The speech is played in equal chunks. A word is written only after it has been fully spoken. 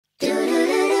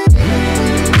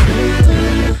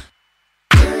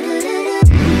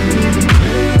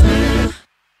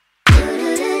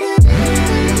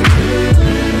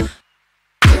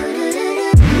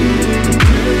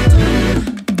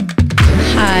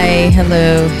Hi,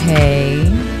 hello, hey,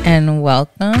 and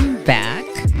welcome back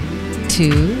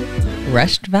to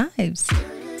Rushed Vibes.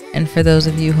 And for those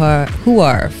of you who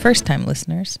are first-time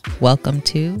listeners, welcome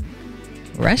to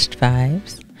Rushed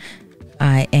Vibes.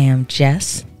 I am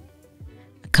Jess,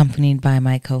 accompanied by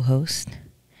my co-host,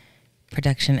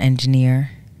 production engineer,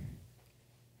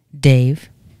 Dave.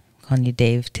 I'm calling you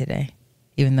Dave today,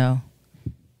 even though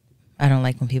I don't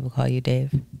like when people call you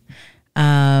Dave.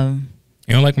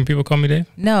 You don't like when people call me Dave?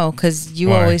 No, because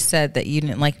you always said that you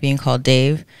didn't like being called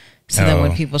Dave. So then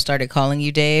when people started calling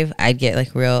you Dave, I'd get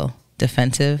like real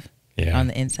defensive on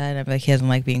the inside. I'd be like, he doesn't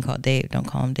like being called Dave. Don't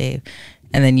call him Dave.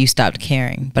 And then you stopped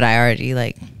caring. But I already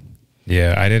like...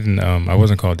 Yeah, I didn't... I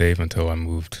wasn't called Dave until I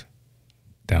moved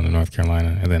down to North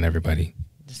Carolina. And then everybody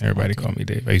called me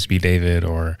Dave. I used to be David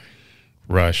or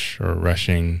Rush or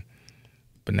Rushing.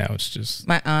 But now it's just...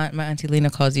 My auntie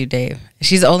Lena calls you Dave.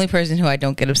 She's the only person who I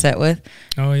don't get upset with.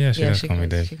 Oh, yeah, she does call me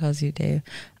Dave. She calls you Dave.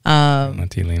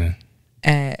 Auntie Lena.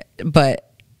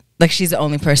 But, like, she's the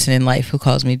only person in life who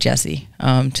calls me Jessie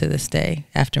to this day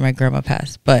after my grandma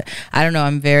passed. But, I don't know,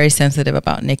 I'm very sensitive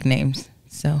about nicknames.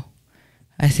 So,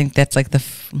 I think that's, like,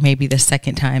 maybe the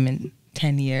second time in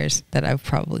 10 years that I've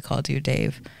probably called you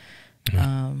Dave.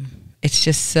 Mm. It's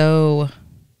just so...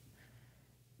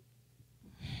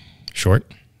 Short?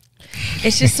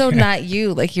 It's just so not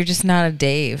you. Like, you're just not a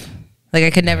Dave. Like,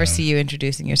 I could never see you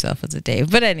introducing yourself as a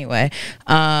Dave. But anyway,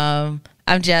 I'm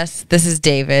Jess. This is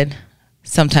David,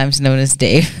 sometimes known as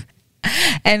Dave.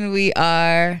 And we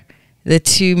are the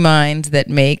two minds that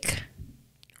make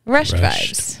Rushed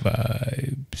Vibes.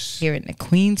 Here in the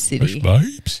Queen City. Rushed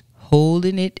Vibes.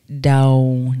 Holding it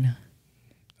down.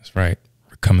 That's right.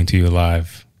 We're coming to you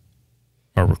live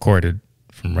or recorded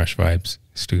from Rush Vibes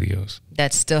Studios.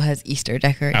 That still has Easter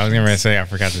decorations. I was going to say, I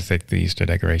forgot to take the Easter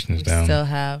decorations down. Still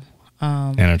have.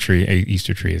 And a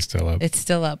Easter tree is still up. It's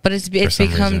still up, but it's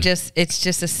become just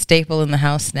a staple in the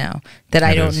house now that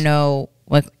I don't know.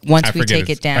 Like once we take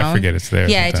it down, I forget it's there.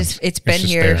 Yeah, sometimes. it's been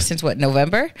here there since what,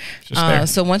 November? There.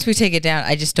 So once we take it down,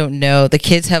 I just don't know. The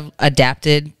kids have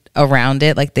adapted around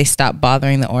it. Like they stop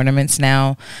bothering the ornaments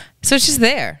now. So it's just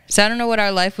there. So I don't know what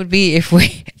our life would be if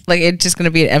we like it's just going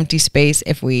to be an empty space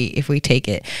if we take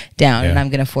it down, and I'm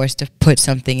going to force to put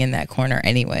something in that corner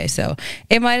anyway. So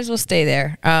it might as well stay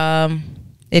there.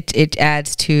 It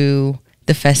adds to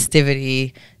the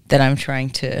festivity that I'm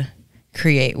trying to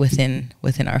create within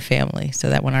our family, so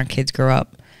that when our kids grow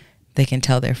up, they can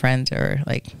tell their friends or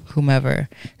like whomever,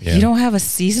 you don't have a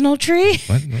seasonal tree?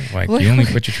 What? Like you only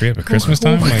put your tree up at Christmas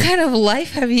time? What kind of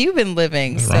life have you been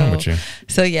living? What's wrong with you?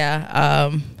 So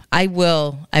yeah, I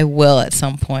will at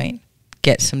some point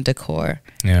get some decor.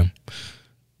 Yeah.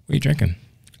 What are you drinking?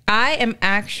 I am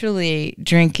actually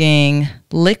drinking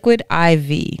liquid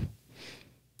IV.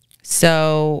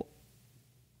 So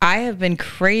I have been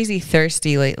crazy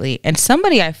thirsty lately, and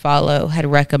somebody I follow had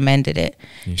recommended it.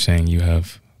 You're saying you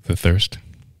have the thirst?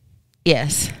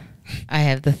 Yes, I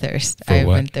have the thirst. For I've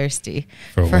what? been thirsty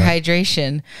for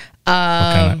hydration.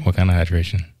 What kind of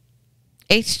hydration?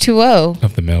 H2O.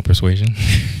 Of the male persuasion?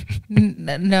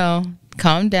 No,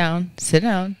 calm down, sit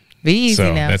down, be easy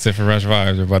now. That's it for Rush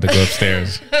Vibes. We're about to go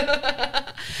upstairs.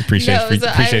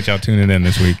 Appreciate y'all tuning in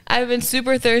this week. I've been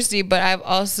super thirsty, but I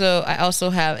also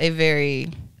have a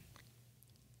very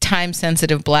time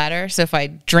sensitive bladder, so if I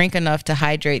drink enough to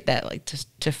hydrate that, like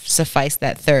to suffice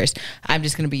that thirst, I'm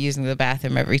just going to be using the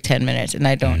bathroom every 10 minutes, and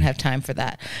I don't have time for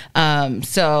that.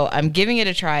 So I'm giving it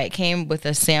a try. It came with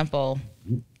a sample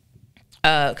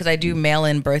because I do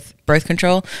mail-in birth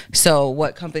control. So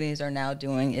what companies are now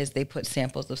doing is they put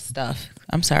samples of stuff.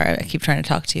 I'm sorry, I keep trying to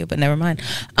talk to you, but never mind.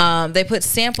 They put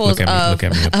samples of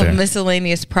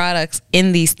miscellaneous products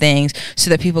in these things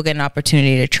so that people get an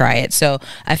opportunity to try it. So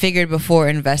I figured before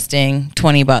investing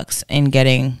 $20 in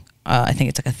getting, I think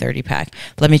it's like a 30 pack,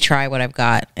 let me try what I've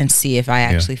got and see if I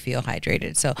actually feel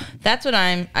hydrated. So that's what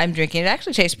I'm drinking. It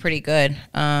actually tastes pretty good.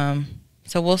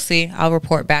 So we'll see. I'll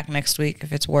report back next week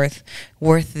if it's worth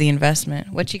the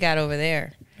investment. What you got over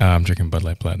there? I'm drinking Bud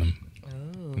Light Platinum.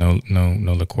 Oh.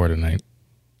 No liqueur tonight.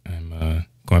 I'm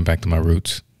going back to my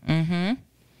roots. Mm-hmm.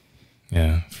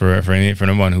 Yeah. For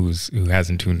anyone who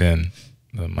hasn't tuned in,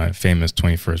 my famous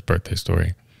 21st birthday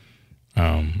story.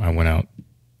 I went out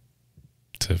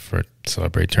to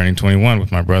celebrate turning 21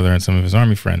 with my brother and some of his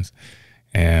army friends,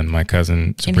 and my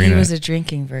cousin Sabrina. And he was a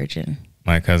drinking virgin.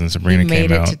 My cousin Sabrina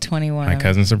came out. Made it to 21. My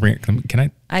cousin Sabrina, can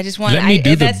I? I just want.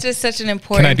 That's just such an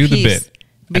important. Can I do the piece bit?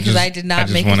 Because I did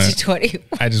not make it to 21.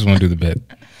 I just want to do the bit.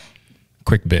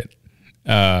 Quick bit.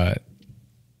 My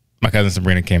cousin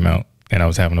Sabrina came out, and I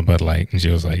was having a Bud Light, and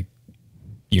she was like,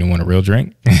 "You don't want a real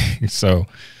drink?" So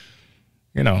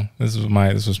you know, this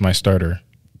was my starter.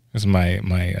 This is my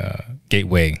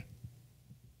gateway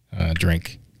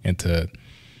drink into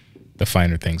the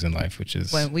finer things in life, which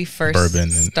is when we first bourbon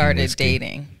started and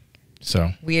dating.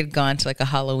 So we had gone to like a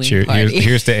Halloween party.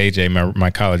 Here's to AJ, my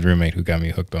college roommate who got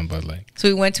me hooked on Bud Light. So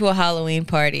we went to a Halloween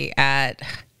party at,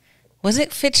 was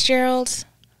it Fitzgerald's?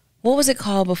 What was it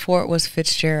called before it was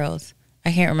Fitzgerald's?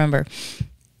 I can't remember.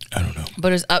 I don't know. But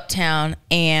it was uptown,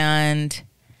 and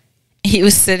he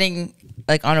was sitting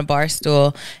like on a bar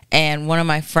stool, and one of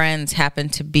my friends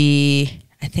happened to be,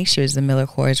 I think she was the Miller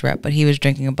Coors rep, but he was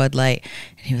drinking a Bud Light,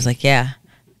 and he was like, yeah,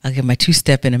 I'll get my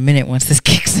two-step in a minute once this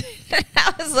kicks in.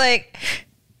 I was like,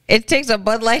 it takes a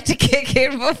Bud Light to kick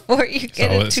in before you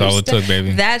get a two-step. That's all it took,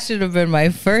 baby. That should have been my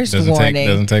first warning.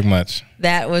 Doesn't take much.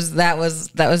 That was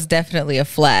definitely a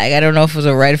flag. I don't know if it was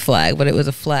a red flag, but it was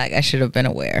a flag. I should have been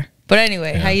aware. But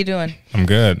anyway, how you doing? I'm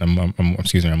good. I'm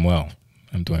well.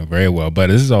 I'm doing very well. But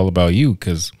this is all about you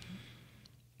because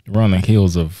we're on the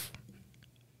heels of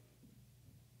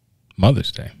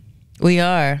Mother's Day. We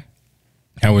are.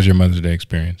 How was your Mother's Day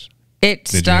experience? It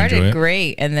started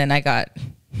great, and then I got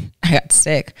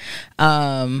sick.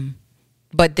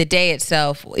 But the day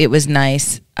itself, it was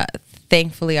nice.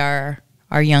 Thankfully, our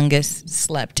youngest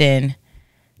slept in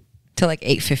till like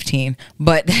 8:15.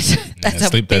 But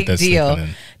that's a big deal.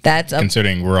 That's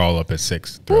considering we're all up at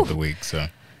 6 throughout the week, so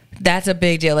that's a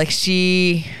big deal. Like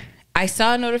I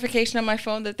saw a notification on my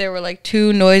phone that there were like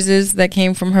 2 noises that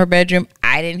came from her bedroom.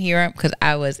 I didn't hear them because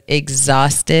I was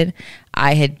exhausted.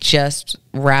 I had just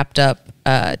wrapped up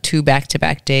 2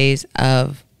 back-to-back days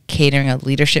of catering a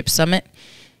leadership summit.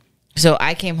 So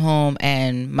I came home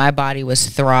and my body was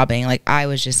throbbing. Like I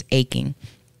was just aching.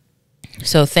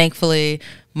 So thankfully,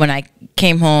 when I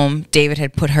came home, David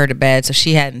had put her to bed, so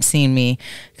she hadn't seen me.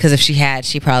 Because if she had,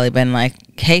 she'd probably been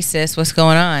like, hey, sis, what's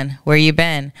going on? Where you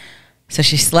been? So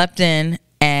she slept in,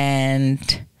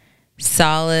 and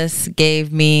Solace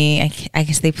gave me, I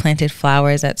guess they planted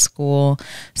flowers at school.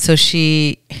 So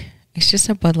it's just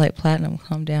a Bud Light Platinum.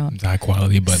 Calm down. It's high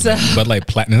quality Bud Light. Bud Light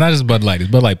Platinum. It's not just Bud Light.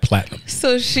 It's Bud Light Platinum.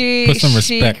 So put some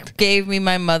respect. She gave me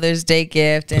my Mother's Day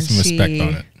gift. Put some respect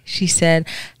on it. She said,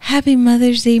 happy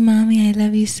Mother's Day, Mommy. I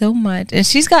love you so much. And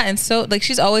she's gotten so, like,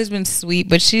 she's always been sweet,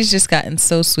 but she's just gotten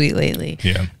so sweet lately.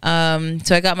 Yeah.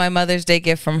 So I got my Mother's Day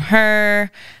gift from her.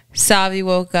 Savi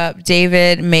woke up.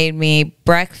 David made me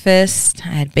breakfast.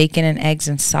 I had bacon and eggs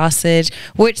and sausage,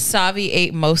 which Savi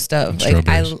ate most of.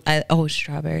 Strawberries.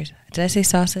 Strawberries. Did I say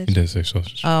sausage? You did say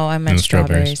sausage. Oh, I meant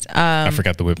strawberries. I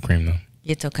forgot the whipped cream though.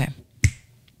 It's okay.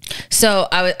 So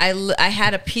I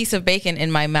had a piece of bacon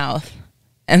in my mouth,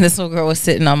 and this little girl was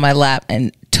sitting on my lap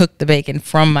and took the bacon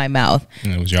from my mouth.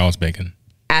 And it was y'all's bacon.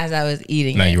 As I was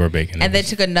eating Not it. your bacon. And then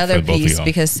took another piece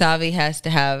because Savi has to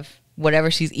have whatever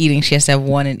she's eating. She has to have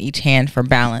one in each hand for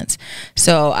balance.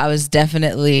 So I was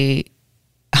definitely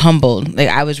humbled. Like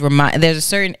I was reminded, there's a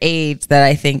certain age that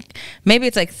I think maybe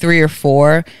it's like 3 or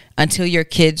 4 until your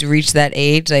kids reach that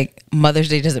age. Like Mother's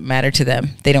Day doesn't matter to them.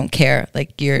 They don't care.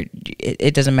 Like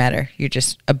it doesn't matter. You're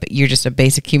just a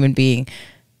basic human being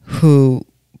who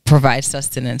provide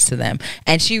sustenance to them.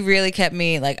 And she really kept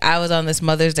me, like, I was on this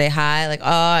Mother's Day high, like, oh,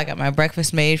 I got my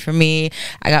breakfast made for me.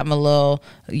 I got my little,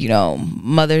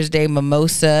 Mother's Day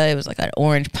mimosa. It was like an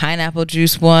orange pineapple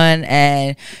juice one,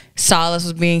 and Solace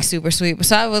was being super sweet.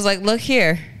 So I was like, look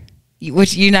here,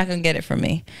 which you're not gonna get it from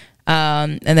me.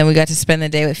 And then we got to spend the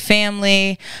day with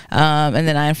family, and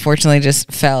then I unfortunately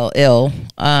just fell ill,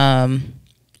 but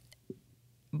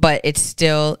it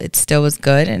still was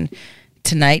good. And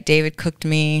tonight, David cooked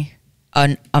me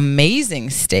an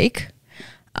amazing steak.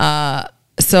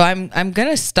 So I'm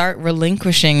gonna start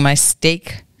relinquishing my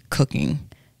steak cooking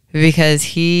because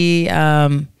he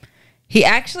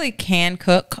actually can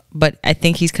cook, but I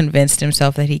think he's convinced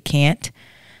himself that he can't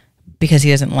because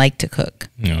he doesn't like to cook.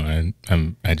 I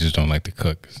just don't like to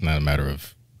cook. It's not a matter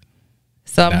of.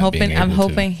 So I'm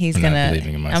hoping he's gonna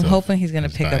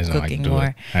pick up cooking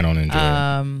more. I don't enjoy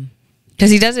it. Because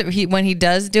he does it, when he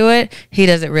does do it, he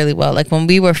does it really well. Like when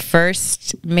we were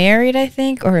first married, I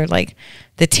think, or like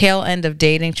the tail end of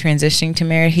dating, transitioning to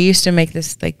married, he used to make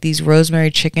these rosemary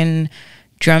chicken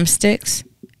drumsticks,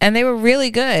 and they were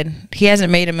really good. He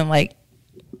hasn't made them in like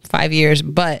 5 years,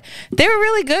 but they were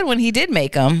really good when he did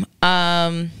make them.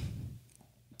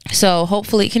 So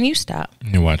hopefully, can you stop?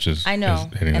 Your watch is. I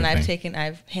know, and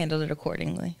I've handled it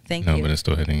accordingly. Thank you. No, but it's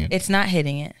still hitting it. It's not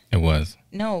hitting it. It was.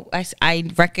 No, I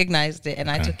recognized it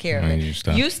and I took care of it.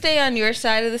 You stay on your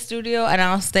side of the studio and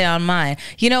I'll stay on mine.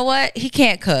 You know what? He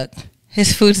can't cook.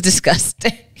 His food's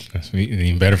disgusting. That's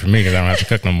even better for me because I don't have to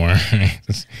cook no more.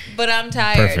 But I'm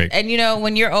tired. Perfect. And you know,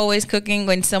 when you're always cooking,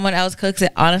 when someone else cooks,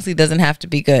 it honestly doesn't have to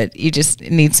be good. You just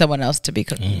need someone else to be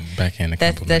cooking. Backhanded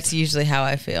compliment. That's usually how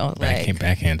I feel.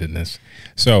 Backhandedness.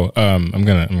 So I'm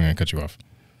gonna cut you off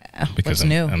because What's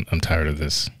new? I'm tired of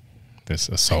this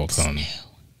assault on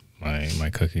my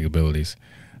cooking abilities.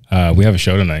 We have a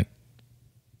show tonight.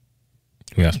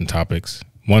 We have some topics.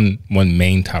 One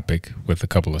main topic with a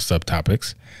couple of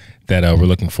subtopics that we're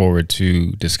looking forward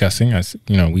to discussing.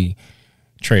 We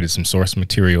traded some source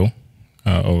material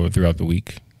over throughout the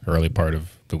week, early part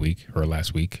of the week or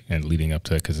last week, and leading up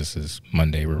to, because this is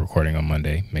Monday. We're recording on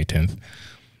Monday, May 10th.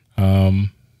 And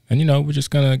we're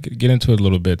just gonna get into it a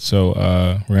little bit. So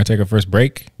we're gonna take our first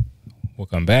break. We'll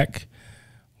come back.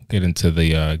 Get into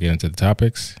the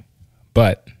topics,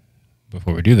 but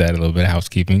before we do that, a little bit of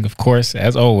housekeeping. Of course,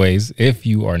 as always, if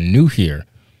you are new here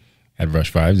at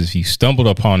Rush Vibes, if you stumbled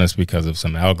upon us because of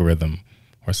some algorithm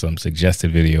or some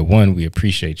suggested video, we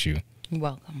appreciate you.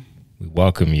 Welcome. We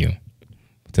welcome you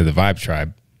to the Vibe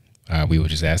Tribe. We would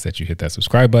just ask that you hit that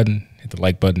subscribe button, hit the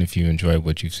like button if you enjoy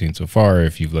what you've seen so far, or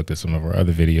if you've looked at some of our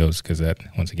other videos, because that,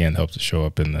 once again, helps to show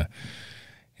up in the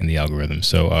algorithm.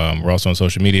 So we're also on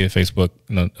social media, Facebook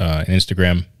and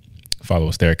Instagram. Follow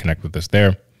us there, connect with us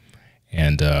there,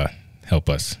 and help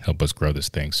us grow this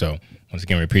thing. So once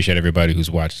again, we appreciate everybody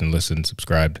who's watched and listened,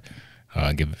 subscribed,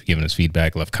 giving us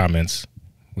feedback, left comments.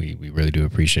 We really do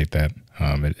appreciate that.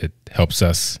 It helps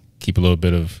us keep a little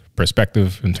bit of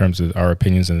perspective in terms of our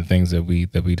opinions and the things that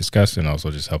we discuss, and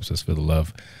also just helps us feel the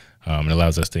love. It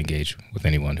allows us to engage with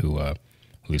anyone who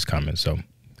leaves comments. So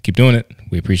keep doing it.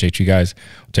 We appreciate you guys.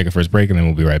 We'll take a first break, and then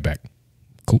we'll be right back.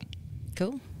 Cool.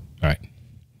 All right.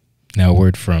 Now a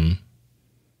word from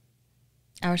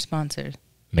our sponsors.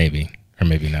 Maybe, or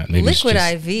maybe not. Maybe Liquid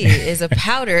IV is a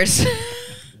powder.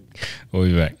 We'll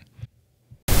be back.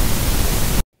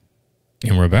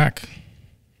 And we're back.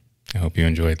 I hope you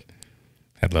enjoyed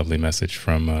that lovely message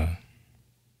from our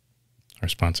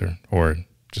sponsor, or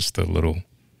just the little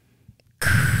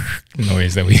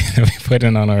noise that we put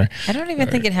in on our. I don't even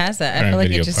think it has that. I feel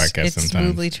like it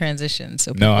smoothly transitions.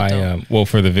 So well,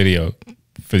 for the video,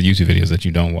 for the YouTube videos that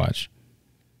you don't watch.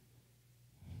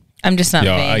 I'm just not.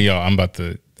 I'm about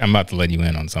to let you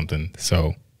in on something.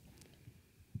 So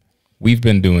we've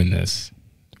been doing this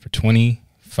for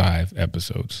 25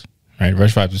 episodes. Right,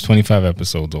 Rush Vibes is 25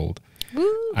 episodes old.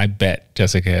 Woo. I bet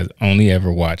Jessica has only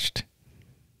ever watched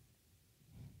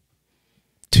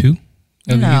 2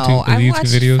 of the YouTube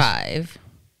videos. 5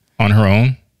 on her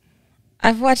own.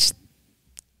 I've watched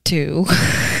 2.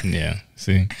 Yeah,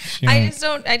 see,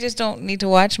 I just don't need to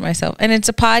watch myself, and it's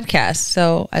a podcast,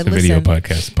 so I listen. It's a video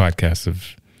podcast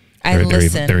of.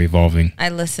 They're evolving. I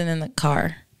listen in the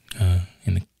car.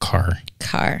 Car.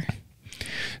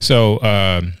 So,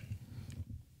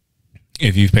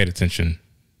 if you've paid attention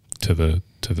to the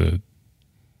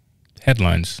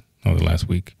headlines over the last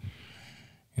week,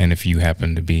 and if you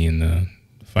happen to be in the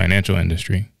financial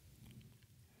industry,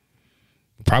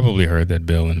 you probably heard that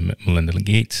Bill and Melinda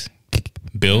Gates.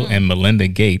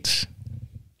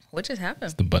 What just happened?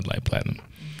 It's the Bud Light Platinum.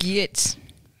 Gates.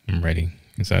 I'm ready.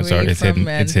 It's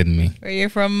hitting me. Where you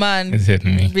from, man? It's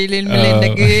hitting me. Bill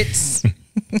Melinda Gates.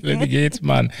 Melinda Gates,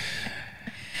 man.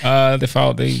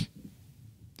 They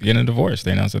getting a divorce.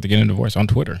 They announced that they're getting a divorce on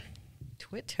Twitter.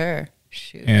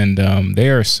 Shoot. And they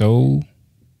are so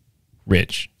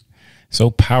rich, so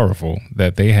powerful,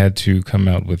 that they had to come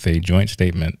out with a joint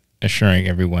statement assuring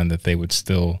everyone that they would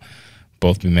still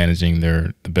both be managing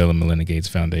the Bill and Melinda Gates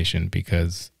Foundation,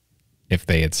 because if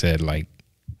they had said,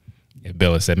 if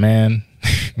Bill had said, man,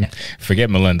 forget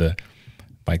Melinda,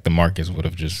 the markets would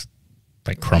have just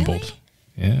crumbled.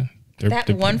 Really? Yeah.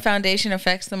 That one foundation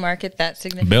affects the market that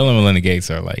significantly. Bill and Melinda Gates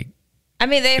are they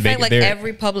affect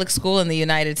every public school in the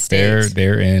United States.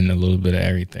 They're in a little bit of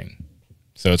everything.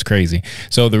 So it's crazy.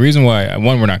 So the reason why,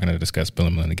 we're not going to discuss Bill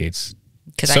and Melinda Gates,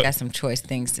 because I got some choice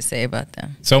things to say about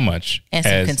them. So much. And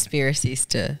some conspiracies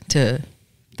I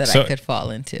could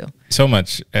fall into. So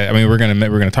much. We're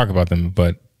gonna talk about them,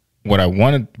 but what I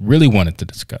really wanted to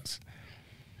discuss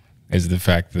is the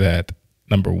fact that,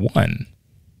 number one,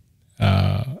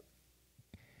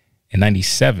 in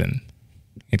 97,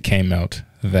 it came out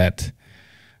that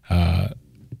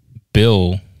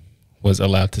Bill was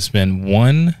allowed to spend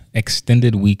one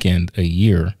extended weekend a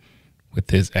year with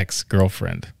his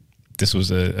ex-girlfriend. This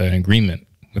was an agreement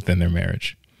within their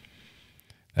marriage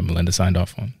that Melinda signed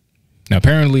off on. Now,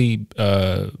 apparently,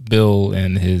 Bill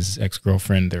and his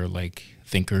ex-girlfriend, they're big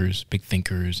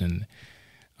thinkers, and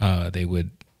they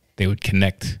would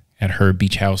connect at her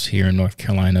beach house here in North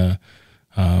Carolina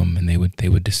and they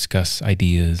would discuss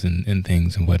ideas and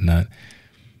things and whatnot.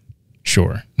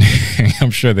 Sure.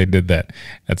 I'm sure they did that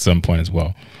at some point as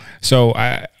well. So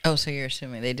so you're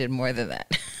assuming they did more than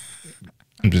that.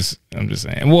 I'm just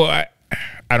saying. Well,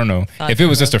 I don't know. If it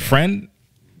was just a friend,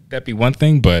 that'd be one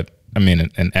thing, but I mean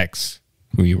an ex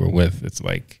who you were with, it's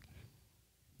like,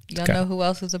 y'all know who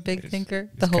else is a big thinker?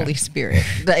 The Holy Spirit.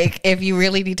 Like, if you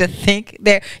really need to think,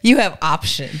 you have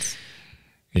options.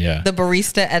 Yeah. The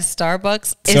barista at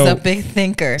Starbucks is a big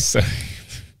thinker. So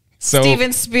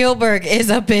Steven Spielberg is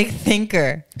a big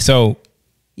thinker. So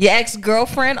your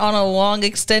ex-girlfriend on a long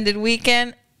extended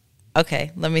weekend.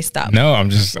 Okay, let me stop. No,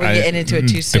 we're getting into it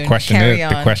too soon.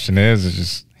 The question is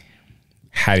just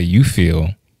how do you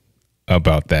feel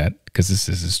about that? Because this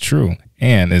is true.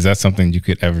 And is that something you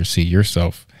could ever see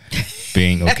yourself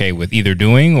being okay with either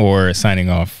doing or signing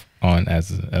off on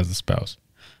as a spouse?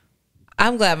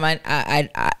 I'm glad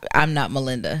I'm not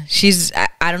Melinda.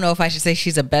 I don't know if I should say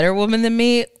she's a better woman than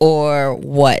me or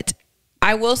what.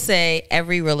 I will say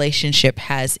every relationship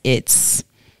has its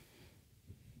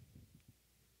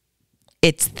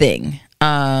thing.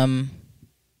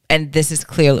 And this is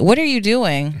clearly, what are you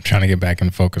doing? I'm trying to get back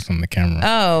and focus on the camera.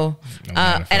 Oh,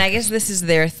 and I guess this is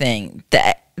their thing.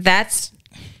 That's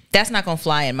not going to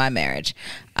fly in my marriage.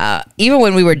 Even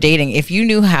when we were dating, if you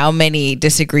knew how many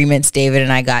disagreements David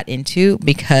and I got into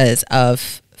because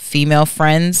of female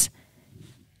friends.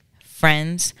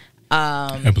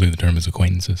 I believe the term is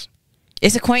acquaintances.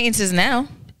 It's acquaintances now.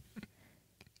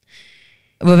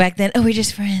 But back then, we're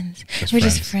just friends.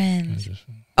 Just friends.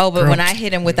 Oh, but when I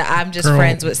hit him with I'm just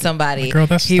friends with somebody, he'd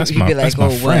be like,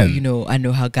 well, I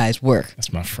know how guys work.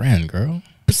 That's my friend, girl.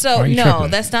 So, no,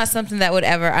 that's not something that would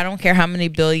ever, I don't care how many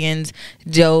billions,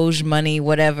 Doge money,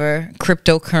 whatever,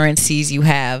 cryptocurrencies you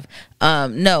have.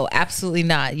 No, absolutely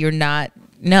not. You're not,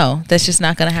 no, that's just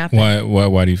not going to happen.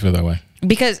 Why do you feel that way?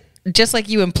 Because just like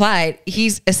you implied,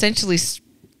 he's essentially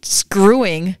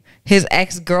screwing his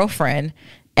ex-girlfriend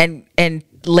and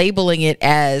labeling it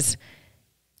as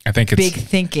I think it's big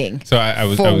thinking. So I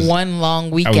was one long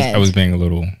weekend. I was being a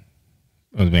little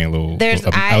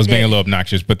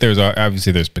obnoxious, but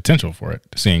there's potential for it.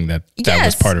 Seeing that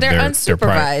was part of their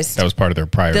prior, that was part of their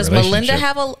prior Does relationship. Melinda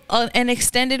have an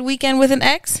extended weekend with an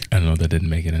ex? I don't know. That didn't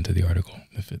make it into the article.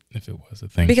 If it was a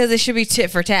thing, because it should be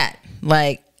tit for tat.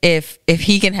 Like if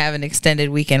he can have an extended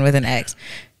weekend with an ex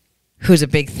who's a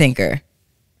big thinker,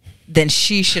 then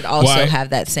she should also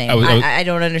have that same. I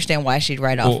don't understand why she'd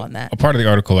write off on that. A part of the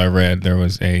article I read, there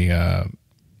was a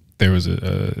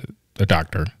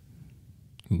doctor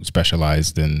who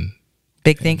specialized in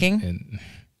big thinking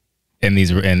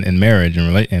in marriage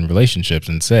and relationships,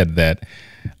 and said that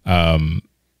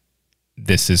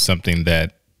this is something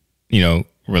that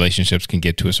relationships can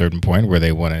get to a certain point where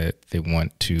they had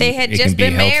just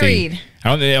been married.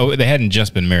 They hadn't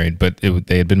just been married, but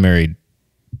they had been married.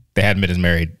 They hadn't been as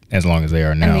married as long as they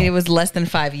are now. I mean, it was less than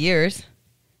 5 years.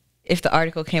 If the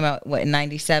article came out, in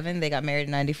 97? They got married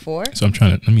in 94? So I'm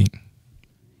trying to,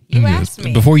 You asked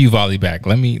me. Before you volley back,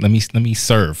 let me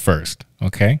serve first,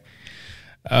 okay?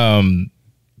 That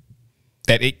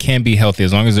it can be healthy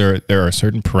as long as there are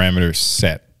certain parameters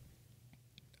set.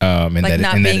 And like that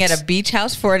not and being that at a beach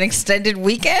house for an extended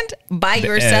weekend by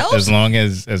yourself? As long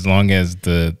as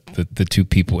the two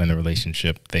people in the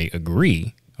relationship, they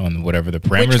agree on whatever the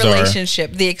parameters Which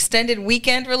relationship? The extended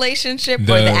weekend relationship or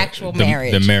the actual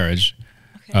marriage? The marriage.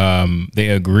 Okay. They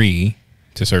agree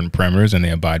to certain parameters and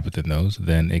they abide within those.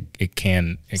 Then it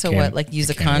can. Like use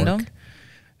a condom?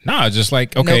 No, just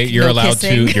like okay, you're allowed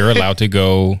to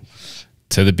go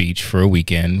to the beach for a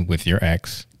weekend with your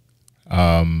ex.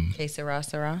 Okay,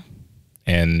 Sarah.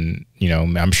 And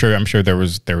I'm sure there were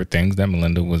things that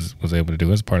Melinda was able to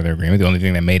do as part of their agreement. The only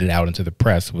thing that made it out into the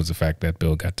press was the fact that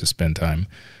Bill got to spend time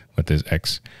with his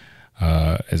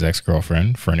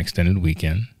ex-girlfriend for an extended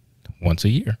weekend once a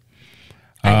year.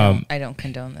 I don't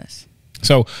condone this.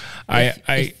 So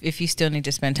if you still need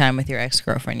to spend time with your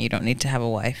ex-girlfriend, you don't need to have a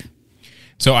wife.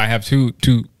 So I have two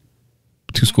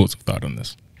schools of thought on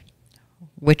this.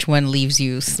 Which one leaves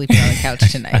you sleeping on the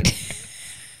couch tonight?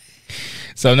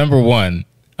 So number one,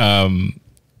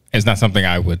 it's not something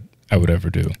I would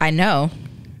ever do. I know.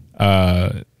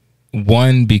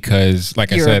 One, because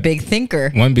like you're I said, a big thinker.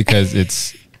 One, because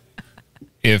it's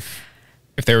if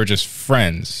they were just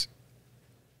friends,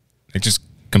 like just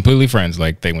completely friends,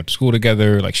 like they went to school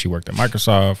together, like she worked at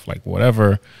Microsoft, like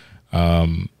whatever.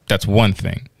 That's one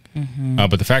thing. Mm-hmm.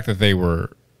 But the fact that they were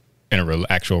in an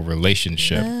actual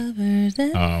relationship,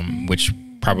 which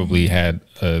probably had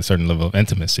a certain level of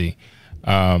intimacy,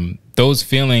 Those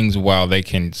feelings, while they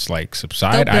can like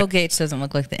subside, Bill Gates doesn't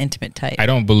look like the intimate type. I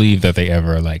don't believe that they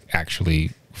ever like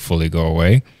actually fully go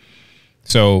away.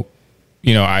 So,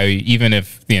 you know, even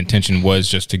if the intention was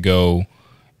just to go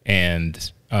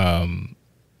and,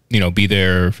 you know, be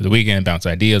there for the weekend, bounce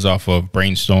ideas off of,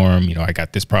 brainstorm, you know, I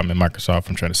got this problem in Microsoft,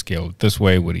 I'm trying to scale it this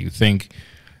way. What do you think?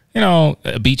 You know,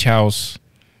 a beach house,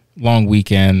 long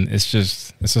weekend. It's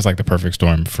just like the perfect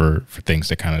storm for things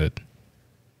to kind of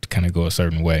go a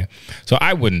certain way. So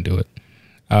I wouldn't do it.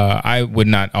 I would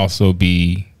not also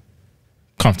be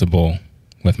comfortable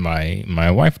with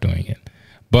my wife doing it.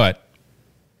 But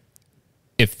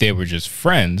if they were just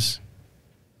friends,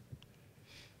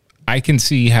 I can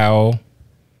see how,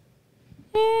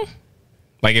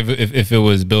 like if it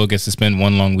was Bill gets to spend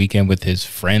one long weekend with his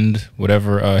friend,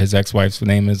 whatever his ex-wife's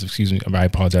name is, excuse me, I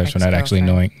apologize for not actually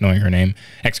knowing her name.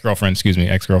 Ex-girlfriend, excuse me,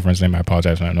 ex-girlfriend's name. I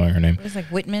apologize for not knowing her name. It was like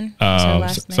Whitman. What's her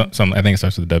last name? Some I think it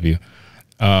starts with a W.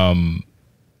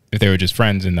 If they were just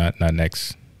friends and not an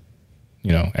ex,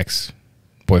 you know,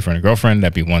 ex-boyfriend or girlfriend,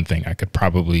 that'd be one thing. I could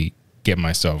probably get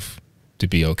myself to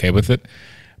be okay with it.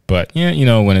 But yeah, you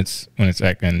know, when it's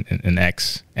an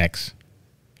ex,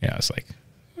 yeah, it's like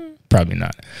probably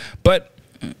not. But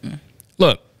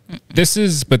look, this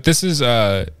is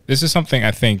something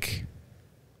I think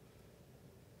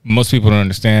most people don't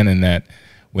understand, in that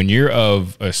when you're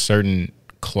of a certain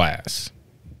class,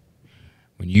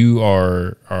 when you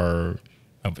are of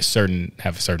have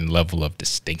a certain level of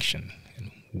distinction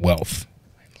and wealth,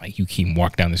 like you can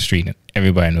walk down the street and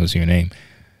everybody knows your name.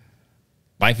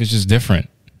 Life is just different.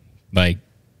 Like,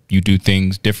 you do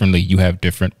things differently. You have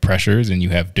different pressures, and you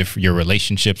have your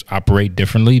relationships operate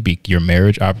differently. Your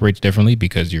marriage operates differently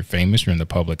because you're famous. You're in the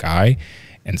public eye,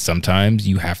 and sometimes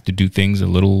you have to do things a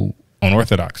little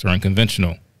unorthodox or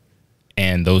unconventional,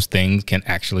 and those things can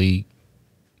actually,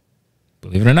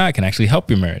 believe it or not, can actually help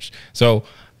your marriage. So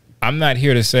I'm not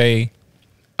here to say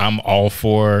I'm all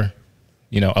for,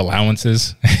 you know,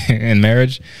 allowances in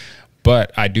marriage,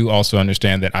 but I do also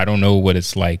understand that I don't know what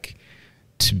it's like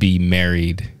to be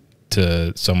married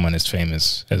to someone as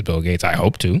famous as Bill Gates. I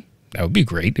hope to. That would be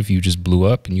great if you just blew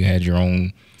up and you had your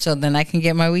own. So then I can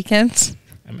get my weekends.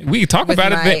 I mean, we can talk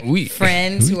about it. We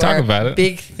friends we who talk are about it.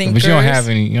 Big thinkers. But you don't have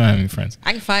any friends.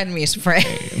 I can find me a friend.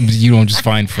 You don't just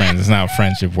find friends. That's not how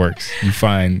friendship works. Those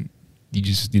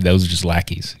are just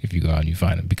lackeys. If you go out and you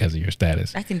find them because of your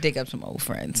status. I can dig up some old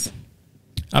friends.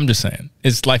 I'm just saying,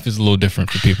 life is a little different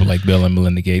for people like Bill and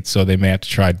Melinda Gates, so they may have to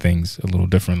try things a little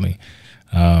differently.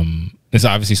 It's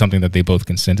obviously something that they both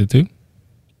consented to,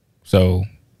 so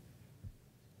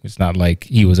it's not like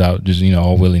he was out just, you know,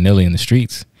 all willy-nilly in the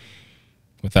streets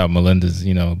without Melinda's,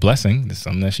 you know, blessing. It's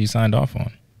something that she signed off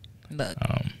on. Look,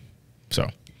 so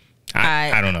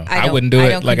I don't know. I wouldn't do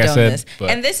it, like I said.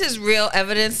 And this is real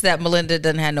evidence that Melinda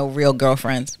doesn't have no real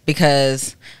girlfriends,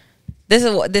 because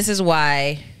this is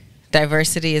why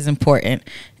diversity is important,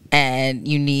 and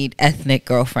you need ethnic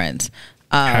girlfriends.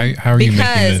 How are you making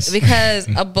this? Because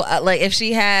like if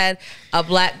she had a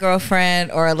black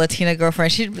girlfriend or a Latina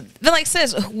girlfriend, she'd be like,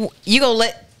 sis, you gonna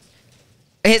let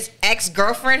his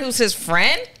ex-girlfriend, who's his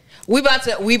friend, we about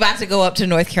to go up to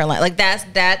North Carolina. Like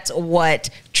that's what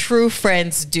true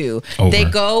friends do. They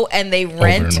go and they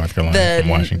rent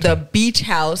the beach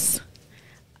house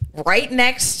right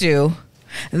next to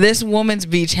this woman's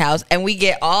beach house, and we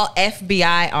get all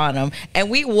FBI on them, and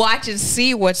we watch and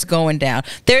see what's going down.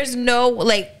 There's no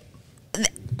like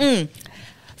the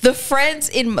friends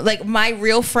in like my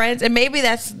real friends, and maybe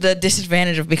that's the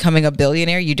disadvantage of becoming a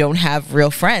billionaire. You don't have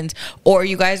real friends, or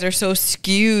you guys are so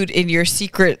skewed in your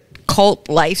secret cult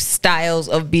lifestyles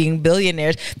of being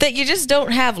billionaires that you just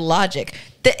don't have logic.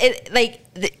 If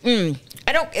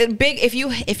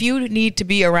you need to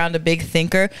be around a big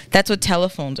thinker, that's what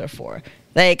telephones are for.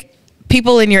 Like,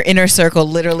 people in your inner circle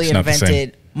literally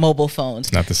invented mobile phones.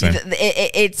 It's not the same.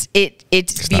 It's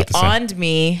beyond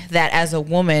me that as a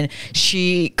woman,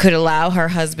 she could allow her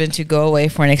husband to go away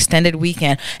for an extended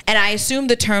weekend. And I assume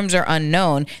the terms are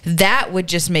unknown. That would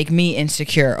just make me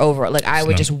insecure over it. Like, I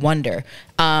would just wonder.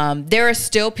 There are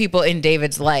still people in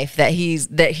David's life that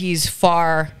he's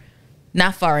far,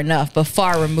 not far enough, but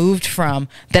far removed from,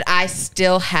 that I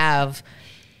still have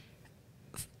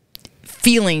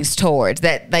feelings towards,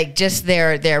 that like just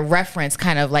their reference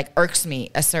kind of like irks me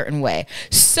a certain way.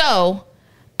 So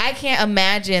I can't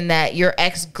imagine that your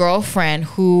ex-girlfriend,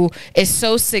 who is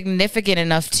so significant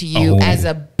enough to you as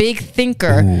a big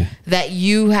thinker, that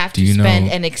you have to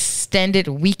spend an extended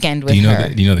weekend with her.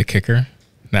 Do you know the kicker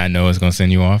that I know is going to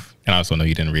send you off? And I also know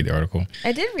you didn't read the article.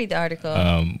 I did read the article.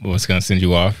 What's going to send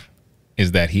you off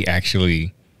is that he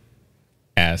actually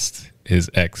asked his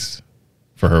ex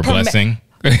for her blessing.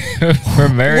 For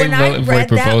Mary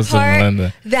proposed to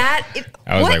Melinda.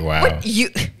 I was like, wow.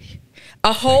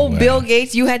 A whole Bill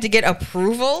Gates, you had to get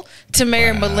approval to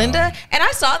marry Melinda. And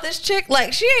I saw this chick,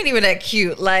 like, she ain't even that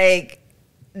cute. Like,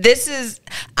 this is,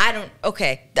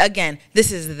 again,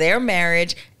 this is their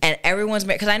marriage and everyone's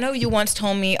married. Because I know you once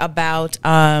told me about,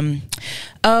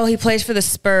 he plays for the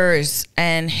Spurs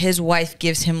and his wife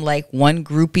gives him like one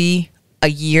groupie a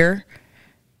year.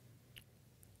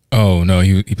 Oh, no,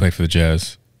 he played for the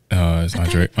Jazz. It's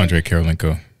Andre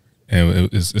Karolinko. And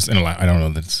it's in a lot. I don't know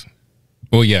that's.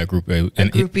 Well, yeah, group A.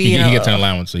 And he gets an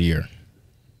allowance a year.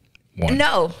 One.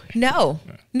 No.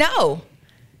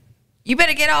 You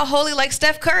better get all holy like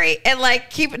Steph Curry and like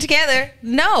keep it together.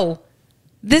 No.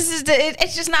 This is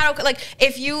it's just not okay. Like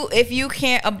if you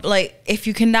can't if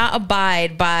you cannot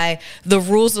abide by the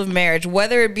rules of marriage,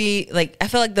 whether it be like, I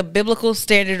feel like the biblical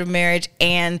standard of marriage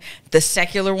and the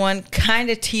secular one kind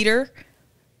of teeter,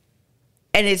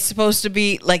 and it's supposed to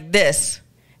be like this.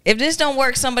 If this don't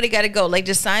work, somebody got to go. Like,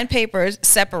 just sign papers,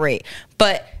 separate.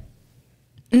 But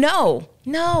no,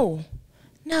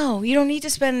 you don't need to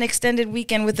spend an extended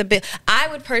weekend with a big. I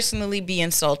would personally be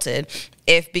insulted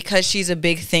if, because she's a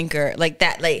big thinker like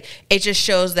that, like it just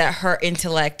shows that her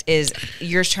intellect is.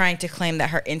 You're trying to claim that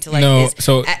her intellect is.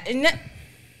 So.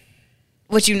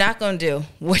 What you're not going to do,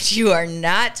 what you are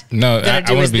not going to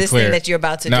do is this thing that you're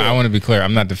about to do. No, I want to be clear.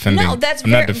 I'm not defending. No, but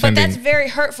that's very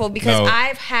hurtful because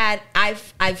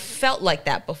I've felt like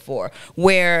that before,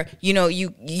 where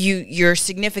your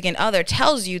significant other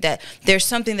tells you that there's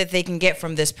something that they can get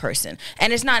from this person,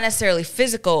 and it's not necessarily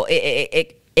physical.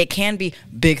 It can be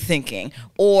big thinking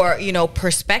or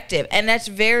perspective, and that's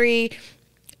very.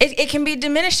 It can be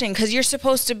diminishing because you're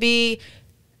supposed to be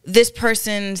this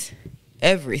person's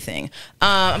everything.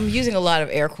 I'm using a lot of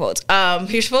air quotes.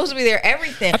 You're supposed to be their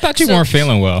everything. I thought you weren't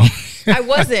feeling well. I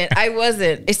wasn't.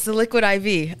 It's the liquid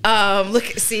IV. Look,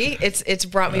 see, it's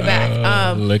brought me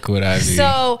back. Liquid IV.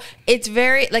 So it's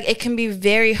very it can be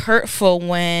very hurtful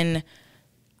when,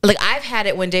 I've had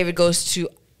it when David goes to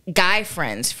guy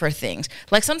friends for things.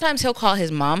 Like sometimes he'll call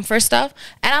his mom for stuff,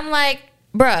 and I'm like,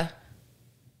 bruh,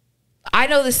 I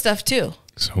know this stuff too.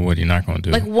 So what are you not going to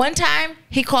do? Like one time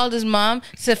he called his mom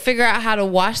to figure out how to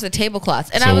wash the tablecloths.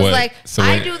 And I was like,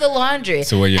 I do the laundry.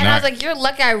 So what, I was like, you're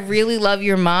lucky I really love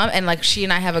your mom. And like she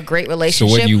and I have a great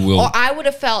relationship. So what you will, or I would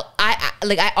have felt,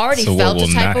 I already felt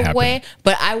a type of way,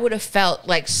 but I would have felt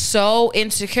like so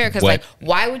insecure. Because like,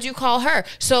 why would you call her?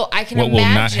 So I can imagine. What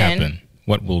will not happen?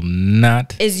 What will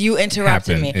not is you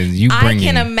interrupting me. Is you bringing,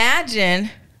 I can imagine.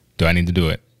 Do I need to do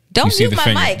it? Don't mute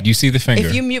my mic. You see the finger.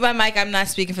 If you mute my mic, I'm not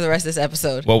speaking for the rest of this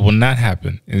episode. What will not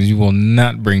happen is you will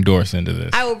not bring Doris into this.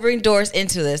 I will bring Doris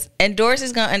into this. And Doris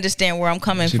is going to understand where I'm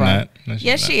coming from. Not. No,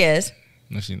 yes, she is.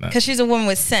 No, she's not. Because she's a woman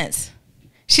with sense.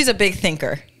 She's a big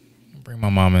thinker. Bring my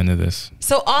mama into this.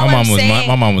 So my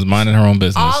mom was minding her own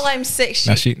business. All I'm saying.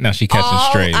 Now she catching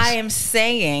strays. All I am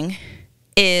saying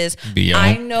is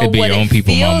I know what it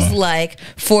feels like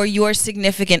for your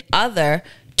significant other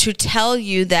to tell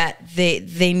you that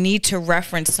they need to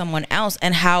reference someone else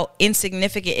and how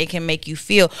insignificant it can make you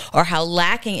feel or how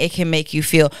lacking it can make you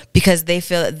feel because they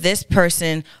feel that this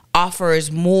person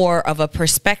offers more of a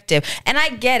perspective. And I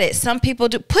get it. Some people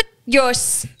do. Put your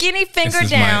skinny finger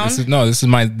down. This is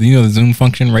my the Zoom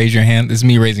function. Raise your hand. This is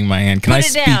me raising my hand. Can I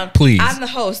speak, please? I'm the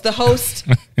host. The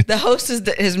host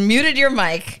has muted your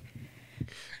mic.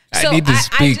 So I need to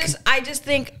speak. I just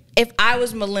think if I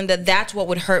was Melinda, that's what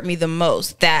would hurt me the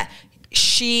most. That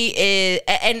she is,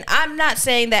 and I'm not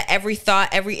saying that every thought,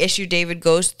 every issue David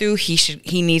goes through,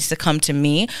 he needs to come to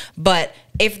me. But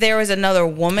if there was another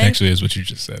woman, actually, is what you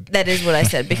just said. That is what I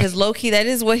said because low key, that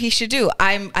is what he should do.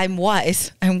 I'm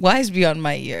wise. I'm wise beyond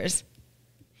my years.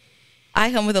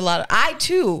 I come with a lot of. I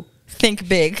too think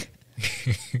big.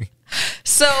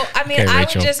 So I mean, okay, I would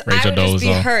just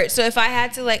be hurt. So if I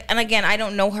had to and again, I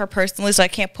don't know her personally, so I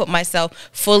can't put myself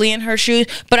fully in her shoes.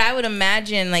 But I would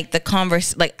imagine the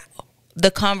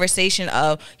conversation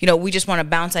of we just want to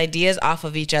bounce ideas off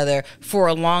of each other for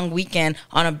a long weekend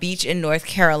on a beach in North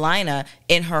Carolina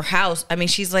in her house. I mean,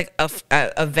 she's like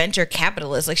a venture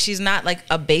capitalist. Like she's not like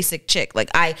a basic chick. Like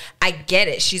I get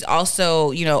it. She's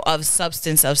also of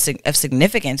substance of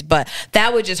significance, but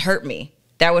that would just hurt me.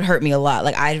 That would hurt me a lot.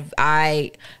 Like I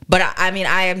mean,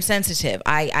 I am sensitive.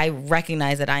 I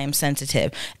recognize that I am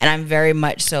sensitive, and I'm very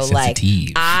much so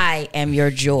sensitive. I am your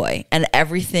joy, and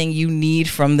everything you need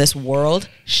from this world,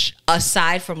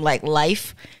 aside from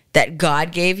life that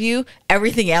God gave you,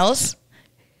 everything else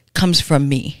comes from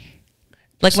me.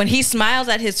 Like when he smiles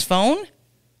at his phone,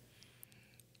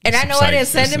 and I know I didn't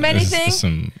send him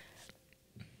anything.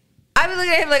 I be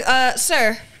looking at him like,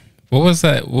 sir. What was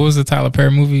that? What was the Tyler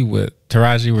Perry movie with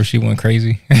Taraji where she went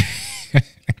crazy?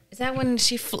 Is that when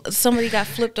somebody got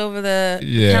flipped over the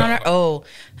counter? Oh,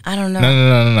 I don't know.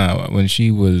 No. When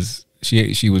she was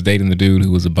dating the dude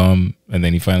who was a bum, and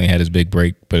then he finally had his big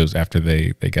break, but it was after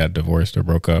they got divorced or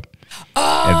broke up.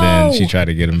 Oh, and then she tried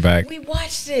to get him back. We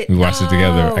watched it. We watched it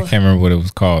together. I can't remember what it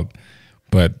was called,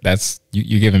 but that's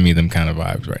you're giving me them kind of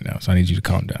vibes right now. So I need you to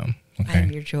calm down. Okay? I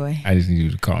am your joy. I just need you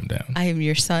to calm down. I am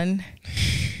your sun,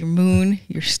 your moon,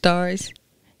 your stars,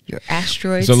 your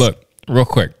asteroids. So look, real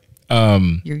quick.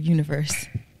 Your universe.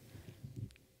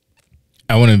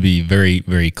 I want to be very,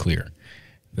 very clear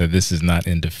that this is not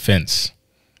in defense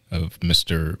of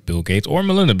Mr. Bill Gates or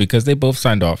Melinda, because they both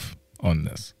signed off on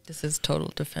this. This is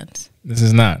total defense. This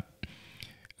is not.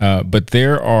 But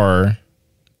it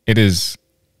is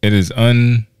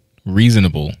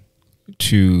unreasonable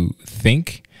to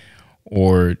think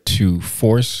or to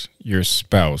force your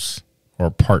spouse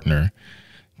or partner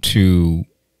to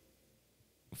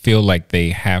feel like they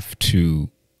have to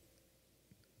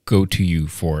go to you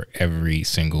for every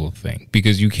single thing,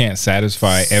 because you can't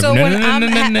satisfy every. So when I'm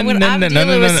dealing with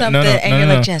something and you're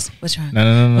like, Jess, what's wrong? What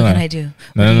can I do?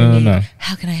 No.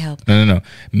 How can I help? No.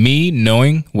 Me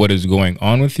knowing what is going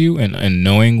on with you and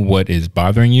knowing what is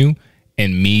bothering you,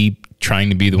 and me trying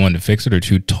to be the one to fix it, are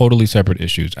two totally separate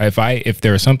issues. If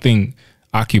there is something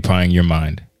occupying your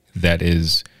mind that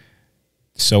is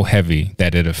so heavy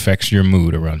that it affects your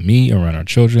mood around me, around our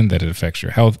children, that it affects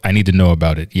your health, I need to know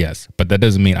about it, yes. But that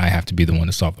doesn't mean I have to be the one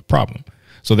to solve the problem.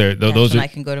 So those are. I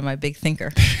can go to my big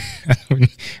thinker.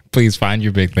 Please find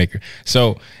your big thinker.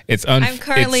 So I'm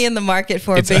currently in the market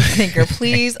for a big thinker.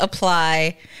 Please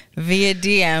apply via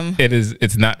DM.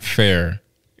 It's not fair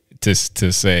to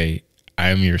say, I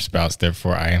am your spouse,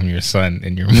 therefore I am your sun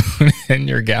and your moon and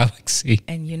your galaxy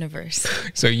and universe.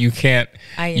 So you can't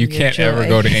ever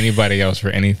go to anybody else for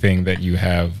anything that you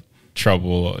have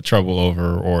trouble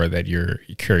over or that you're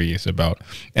curious about.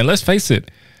 And let's face it,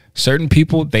 certain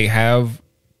people, they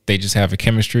just have a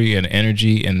chemistry and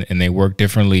energy, and they work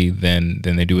differently than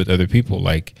they do with other people.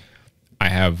 Like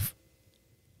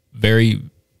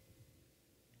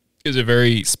there's a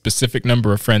very specific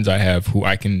number of friends I have who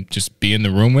I can just be in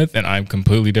the room with, and I'm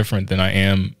completely different than I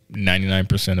am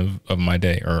 99% of my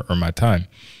day or my time.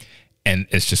 And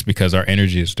it's just because our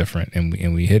energy is different, and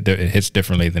it hits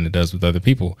differently than it does with other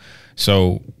people.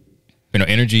 So,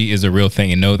 energy is a real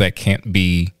thing, and no, that can't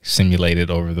be simulated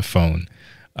over the phone.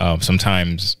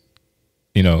 Sometimes,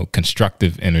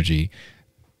 constructive energy,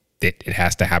 it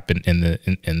has to happen in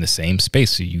the same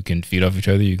space, so you can feed off each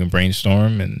other, you can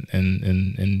brainstorm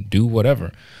and do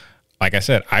whatever. Like I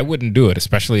said, I wouldn't do it,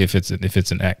 especially if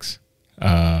it's an ex.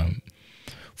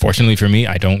 Fortunately for me,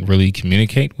 I don't really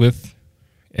communicate with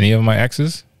any of my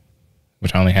exes,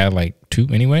 which I only had like 2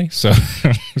 anyway. So I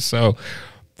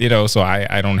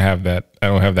don't have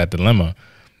that dilemma.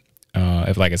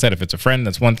 If, like I said, if it's a friend,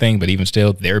 that's one thing, but even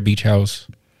still, their beach house.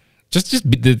 Just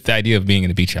the idea of being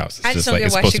in a beach house. I just don't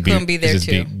get why she couldn't be there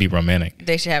too. Be romantic.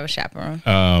 They should have a chaperone.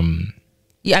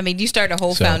 Yeah, I mean, you started a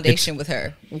whole foundation with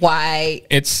her. Why?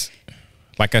 It's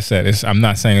like I said. I'm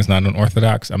not saying it's not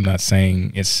unorthodox. I'm not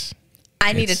saying it's.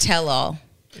 I need a tell-all.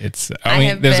 There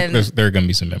are going to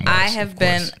be some memoirs. I have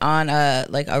been on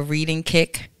a reading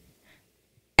kick,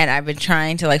 and I've been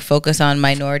trying to focus on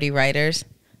minority writers.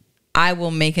 I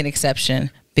will make an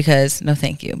exception. Because no,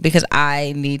 thank you. Because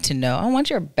I need to know. I want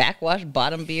your backwash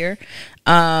bottom beer.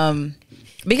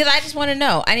 Because I just want to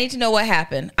know. I need to know what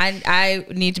happened. I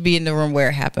need to be in the room where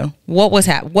it happened. What was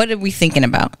happening? What are we thinking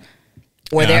about?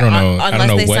 I don't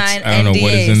know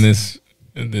what is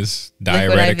in this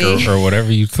diuretic or whatever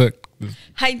you took.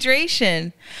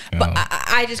 Hydration. But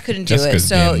I just couldn't do it.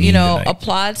 So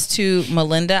applauds to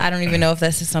Melinda. I don't even know if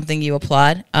this is something you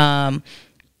applaud.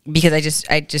 Because I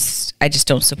just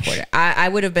don't support it. I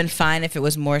would have been fine if it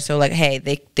was more so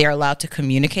hey, they're allowed to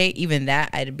communicate. Even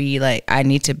that, I'd be like, I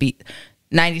need to be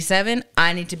 97.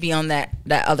 I need to be on that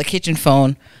other kitchen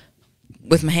phone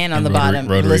with my hand on the bottom.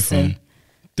 Listen.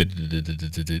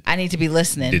 I need to be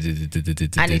listening.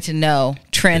 I need to know.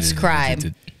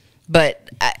 Transcribe. But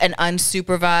an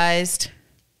unsupervised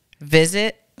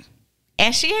visit,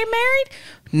 and she ain't married?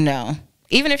 No.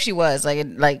 Even if she was,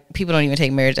 people don't even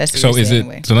take marriage that seriously. So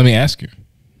anyway. So let me ask you.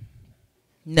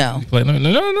 No.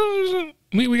 No.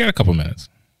 We got a couple minutes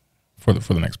for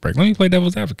the next break. Let me play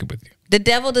devil's advocate with you. The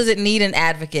devil doesn't need an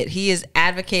advocate. He is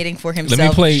advocating for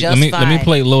himself. Let me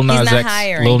play Lil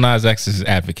Nas X's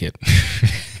advocate.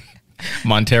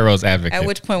 Montero's advocate. At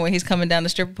which point when he's coming down the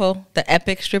stripper pole, the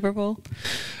epic stripper pole?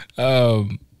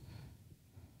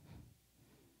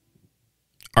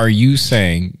 Are you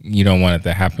saying you don't want it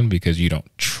to happen because you don't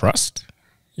trust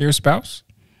your spouse?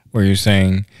 Or you're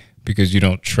saying because you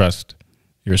don't trust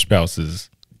your spouse's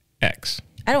ex?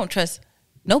 I don't trust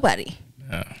nobody.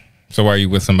 So why are you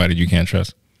with somebody you can't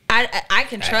trust? I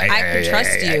can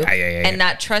trust you and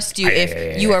not trust you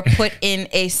if you are put in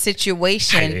a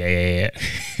situation.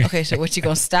 Okay, so what you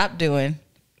gonna stop doing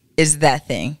is that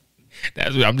thing.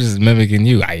 I'm just mimicking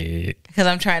you. Because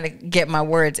I'm trying to get my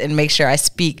words and make sure I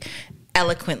speak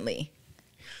eloquently.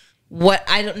 What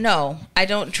I don't know, I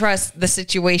don't trust the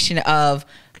situation of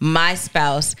my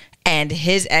spouse and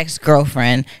his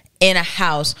ex-girlfriend in a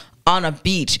house on a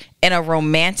beach in a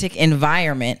romantic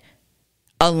environment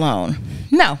alone.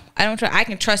 No, I don't trust. I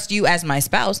can trust you as my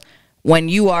spouse when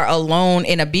you are alone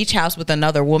in a beach house with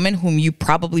another woman whom you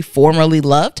probably formerly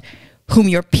loved, whom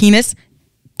your penis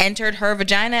entered her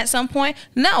vagina at some point.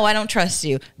 No, I don't trust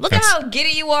you. Look at how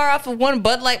giddy you are off of one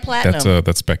Bud Light Platinum.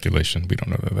 That's speculation. We don't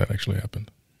know that actually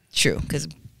happened. True, because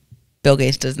Bill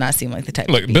Gates does not seem like the type.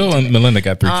 Look, Bill and Melinda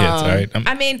got 3 kids. All right.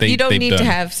 I mean, you don't need to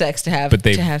have sex to have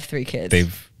 3 kids.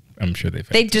 I'm sure they've.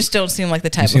 They just don't seem like the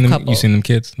type of couple. You seen them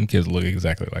kids? Them kids look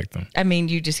exactly like them. I mean,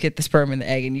 you just get the sperm and the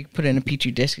egg, and you put it in a petri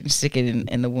dish and stick it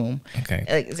in the womb. Okay.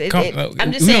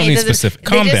 I'm just saying.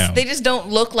 Calm down. They just don't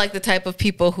look like the type of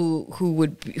people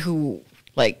who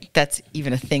like that's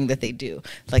even a thing that they do.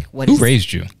 Like who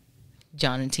raised you?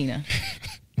 John and Tina.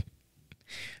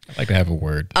 I'd like to have a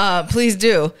word. Please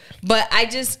do. But I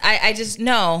just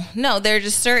no. There are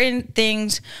just certain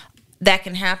things that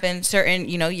can happen. Certain,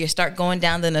 you start going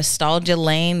down the nostalgia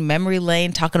lane, memory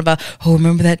lane, talking about, oh,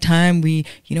 remember that time we,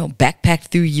 backpacked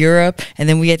through Europe and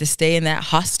then we had to stay in that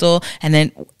hostel and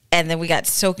then we got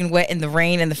soaking wet in the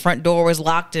rain and the front door was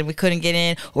locked and we couldn't get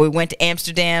in, or we went to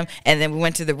Amsterdam and then we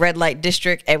went to the red light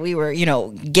district and we were,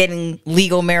 getting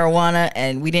legal marijuana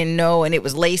and we didn't know and it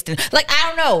was laced and I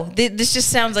don't know. This just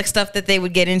sounds like stuff that they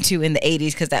would get into in the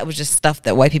 80s because that was just stuff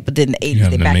that white people did in the 80s. You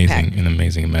have an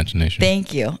amazing imagination.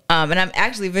 Thank you. And I'm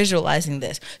actually visualizing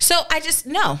this. So I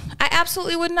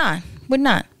absolutely would not.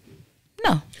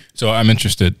 No. So I'm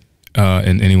interested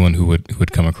in anyone who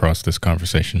would come across this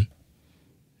conversation.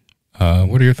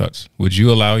 What are your thoughts? Would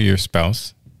you allow your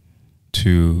spouse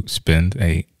to spend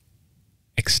a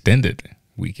extended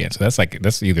weekend? So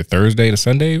that's either Thursday to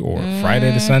Sunday or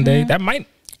Friday to Sunday. That might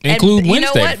include Wednesday. You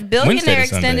know what? Billionaire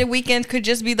extended weekend could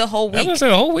just be the whole week. I was gonna say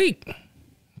the whole week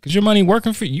because your money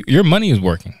working for you. Your money is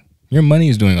working. Your money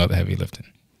is doing all the heavy lifting.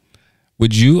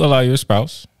 Would you allow your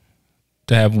spouse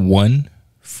to have one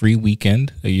free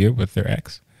weekend a year with their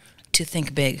ex? To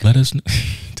think big. Let us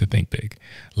to think big.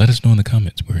 Let us know in the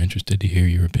comments. We're interested to hear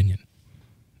your opinion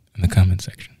in the comment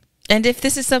section. And if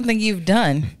this is something you've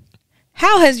done,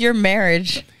 how has your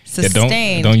marriage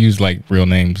sustained? Don't use like real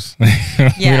names. We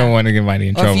don't want to get anybody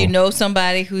in trouble. Or if you know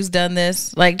somebody who's done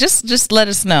this, like just let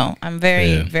us know. I'm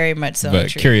very much so. But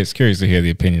curious to hear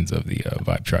the opinions of the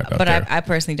Vibe Tribe out there. But I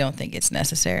personally don't think it's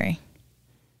necessary.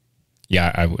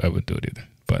 Yeah, I wouldn't do it either.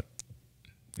 But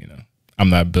I'm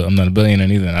not a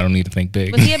billionaire either, and I don't need to think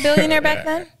big. Was he a billionaire back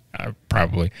then?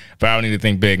 Probably, but I don't need to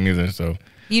think big neither. So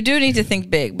you do need to think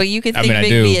big, but you can think big. I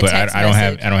do, but I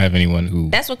don't have anyone who.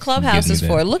 That's what Clubhouse is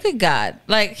for. Look at God,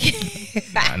 like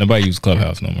nobody uses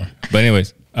Clubhouse no more. But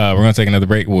anyways, we're gonna take another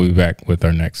break. We'll be back with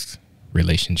our next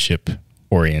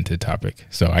relationship-oriented topic.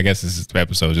 So I guess this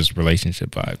episode is just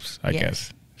relationship vibes. I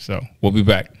guess. So we'll be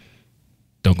back.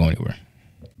 Don't go anywhere.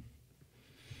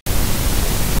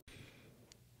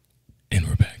 And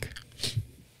we're back.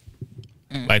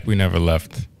 Like we never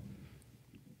left.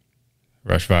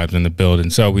 Rush Vibes in the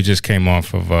building. So we just came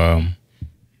off of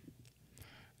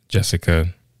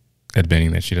Jessica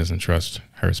admitting that she doesn't trust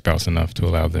her spouse enough to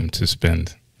allow them to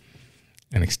spend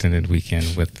an extended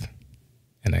weekend with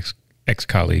an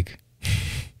ex-colleague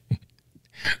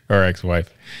or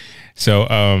ex-wife. So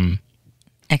on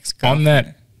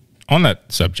that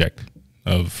subject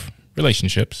of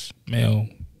relationships, male,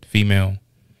 female,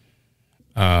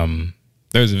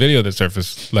 there's a video that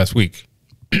surfaced last week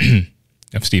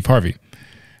of Steve Harvey.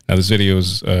 Now, this video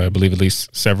is, I believe, at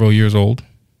least several years old,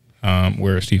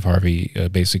 where Steve Harvey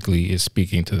basically is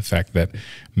speaking to the fact that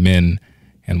men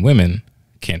and women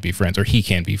can't be friends, or he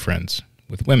can't be friends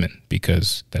with women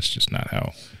because that's just not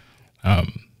how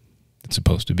it's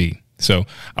supposed to be. So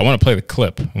I want to play the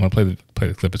clip. I want to play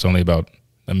the clip. It's only about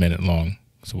a minute long,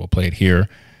 so we'll play it here.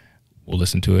 We'll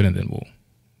listen to it, and then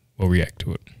we'll react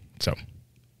to it. So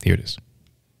here it is.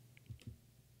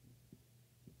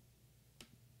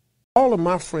 All of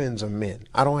my friends are men.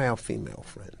 I don't have female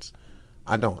friends.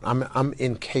 I don't. I'm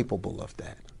incapable of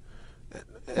that.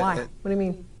 Why? What do you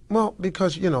mean? Well,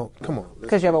 because come on.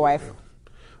 Because you have a wife.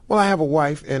 Well, I have a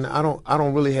wife, and I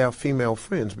don't really have female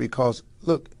friends because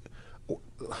look,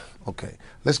 Okay,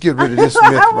 let's get rid of this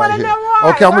myth right here.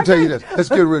 Okay, I'm gonna tell you this. Let's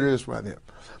get rid of this right here.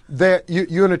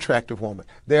 You're an attractive woman.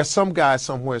 There's some guy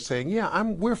somewhere saying, "Yeah,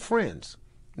 we're friends."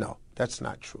 No, that's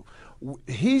not true.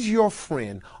 He's your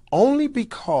friend only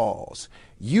because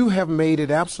you have made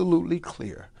it absolutely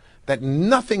clear that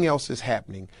nothing else is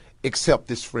happening except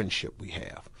this friendship we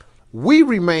have. We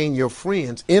remain your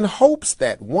friends in hopes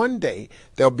that one day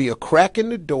there'll be a crack in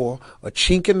the door, a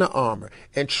chink in the armor.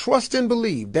 And trust and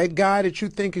believe that guy that you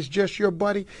think is just your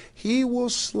buddy, he will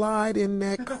slide in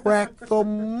that crack the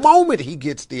moment he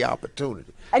gets the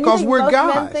opportunity. Because we're most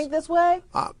guys. Men think this way?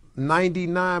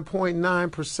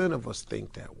 99.9% of us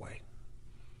think that way.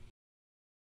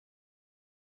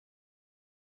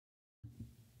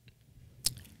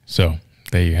 So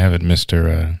there you have it,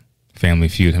 Mr. Family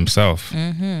Feud himself.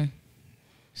 Mm-hmm.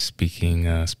 Speaking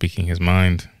his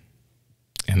mind.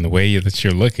 And the way that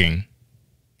you're looking,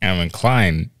 I'm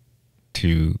inclined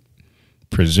to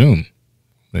presume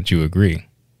that you agree.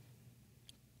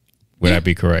 Would I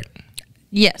be correct?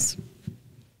 Yes.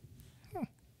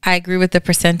 I agree with the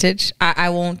percentage. I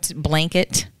won't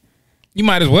blanket. You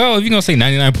might as well. If you're going to say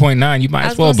 99.9, you might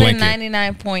as well blanket.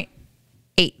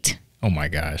 99.8. Oh my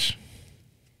gosh.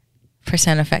 %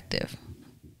 effective.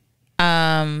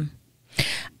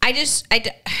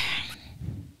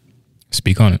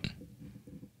 Speak on it.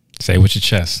 Say it with your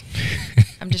chest.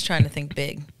 I'm just trying to think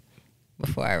big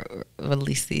before I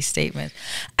release these statements.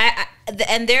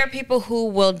 And there are people who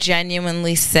will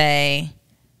genuinely say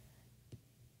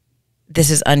this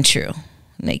is untrue.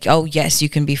 Like, oh yes, you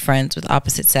can be friends with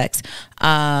opposite sex.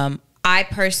 I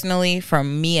personally,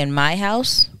 from me and my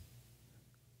house,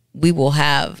 we will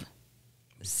have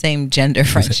same gender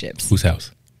friendships. Whose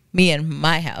house? Me and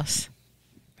my house.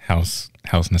 House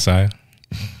Nasaya?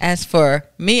 As for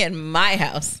me and my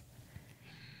house,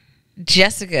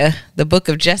 Jessica, the book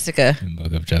of Jessica. The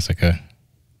book of Jessica.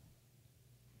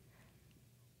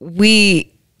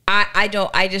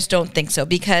 I just don't think so,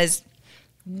 because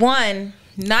one,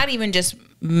 not even just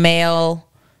male,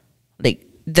 like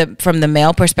from the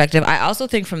male perspective, I also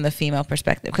think from the female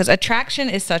perspective, because attraction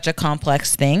is such a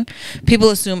complex thing.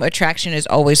 People assume attraction is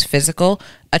always physical.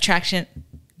 Attraction,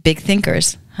 big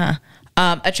thinkers, huh?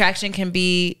 Attraction can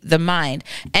be the mind,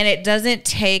 and it doesn't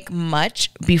take much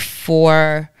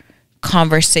before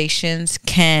conversations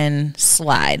can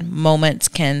slide, moments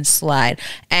can slide,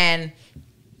 and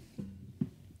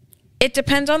it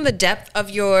depends on the depth of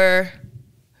your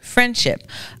friendship.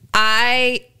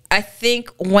 I think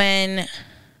when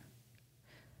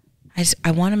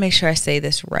I want to make sure I say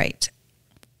this right.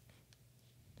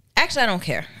 Actually, I don't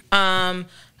care.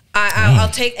 I'll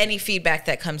take any feedback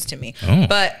that comes to me. Oh,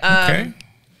 but okay.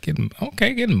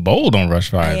 Getting bold on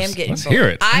Rush Vibes. I am getting Let's bold. hear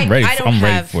it. I'm ready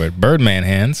for it. Birdman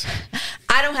hands.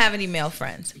 I don't have any male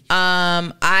friends.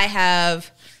 I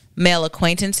have male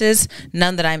acquaintances,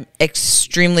 none that I'm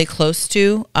extremely close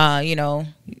to.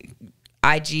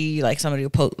 IG, like somebody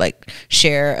will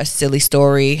share a silly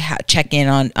story, check in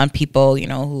on people,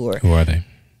 who are they?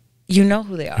 You know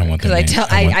who they are, because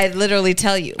I literally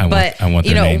tell you. I want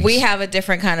their names. We have a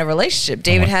different kind of relationship.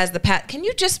 David has the Can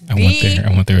you just be? I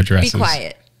want their addresses. Be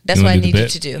quiet. That's what I need you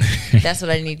to do. That's what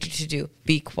I need you to do.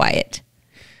 Be quiet.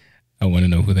 I want to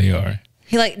know who they are.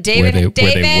 David,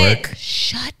 where they work.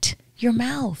 Shut your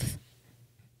mouth,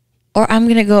 or I'm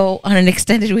gonna go on an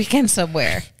extended weekend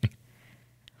somewhere.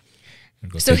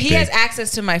 So he has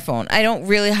access to my phone. I don't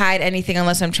really hide anything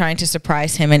unless I'm trying to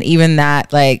surprise him, and even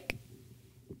that,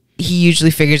 he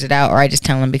usually figures it out, or I just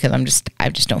tell him because I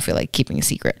just don't feel like keeping a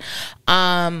secret.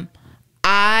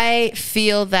 I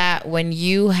feel that when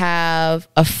you have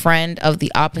a friend of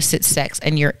the opposite sex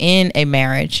and you're in a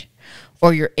marriage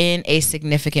or you're in a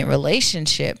significant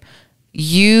relationship,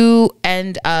 you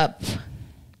end up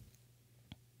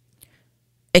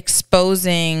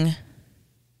exposing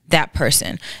that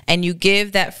person, and you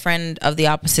give that friend of the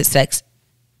opposite sex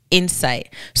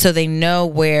insight so they know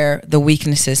where the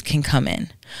weaknesses can come in.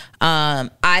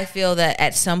 I feel that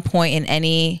at some point in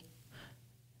any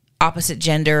opposite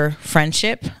gender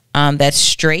friendship that's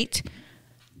straight,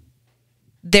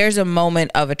 there's a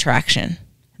moment of attraction.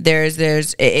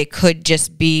 It could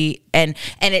just be, and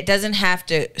it doesn't have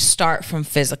to start from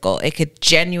physical. It could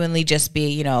genuinely just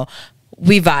be,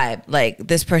 we vibe, like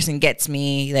this person gets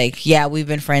me, like, yeah, we've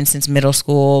been friends since middle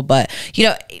school, but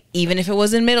even if it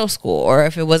was in middle school or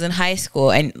if it was in high school,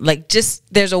 and just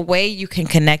there's a way you can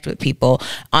connect with people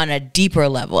on a deeper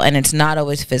level, and it's not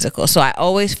always physical. So I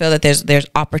always feel that there's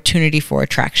opportunity for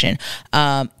attraction,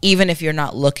 even if you're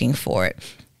not looking for it.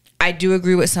 I do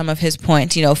agree with some of his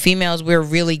points. Females, we're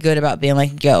really good about being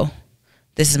like, yo,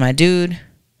 this is my dude.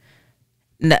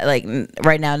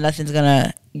 Right now, nothing's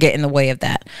gonna get in the way of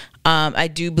that. I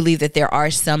do believe that there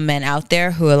are some men out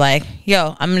there who are like,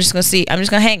 yo, I'm just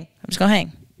gonna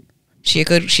hang. She a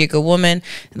good woman.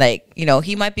 Like, you know,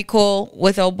 he might be cool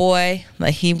with old boy.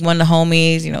 Like, he one of the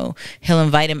homies, you know, he'll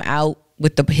invite him out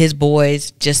with his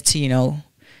boys just to, you know,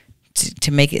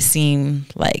 to make it seem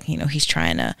like, you know, he's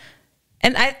trying to.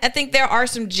 And I think there are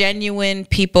some genuine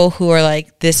people who are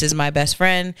like, this is my best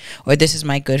friend, or this is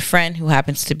my good friend who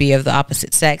happens to be of the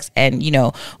opposite sex. And, you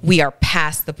know, we are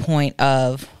past the point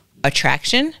of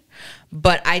attraction.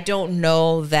 But I don't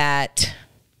know that.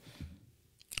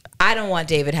 I don't want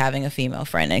David having a female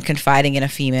friend and confiding in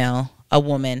a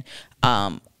woman,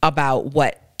 about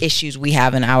what issues we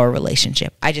have in our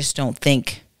relationship. I just don't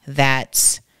think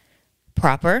that's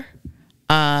proper.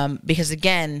 Because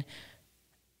again,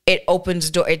 it opens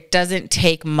door. It doesn't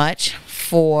take much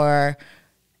for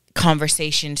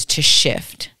conversations to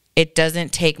shift. It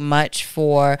doesn't take much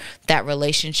for that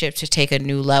relationship to take a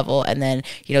new level, and then,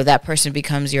 you know, that person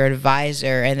becomes your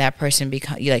advisor, and that person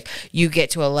you get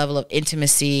to a level of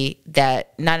intimacy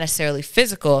that not necessarily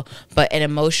physical, but an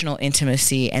emotional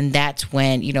intimacy, and that's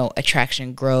when, you know,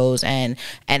 attraction grows and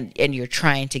you're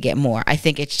trying to get more. I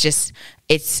think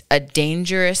it's a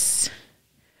dangerous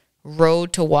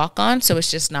road to walk on, so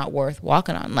it's just not worth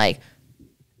walking on. Like,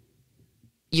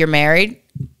 you're married,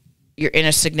 you're in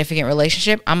a significant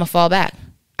relationship, I'm gonna fall back.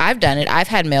 I've done it. I've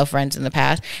had male friends in the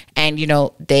past, and, you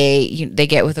know, they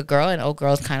get with a girl, and old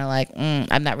girl's kind of like,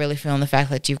 I'm not really feeling the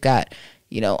fact that you've got,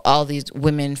 you know, all these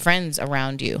women friends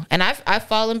around you. And I've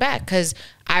fallen back because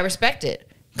I respect it,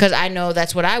 because I know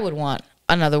that's what I would want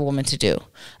another woman to do.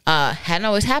 Hadn't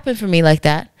always happened for me like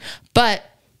that, but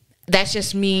that's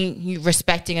just me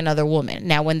respecting another woman.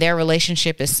 Now, when their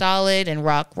relationship is solid and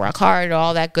rock hard,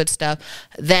 all that good stuff,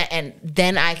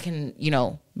 then I can, you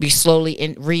know, be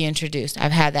slowly reintroduced.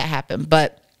 I've had that happen,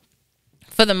 but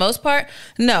for the most part,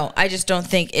 no. I just don't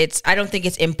think it's. I don't think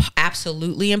it's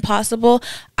absolutely impossible.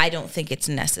 I don't think it's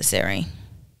necessary.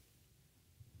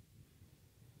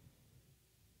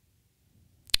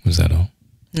 Was that all?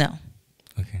 No.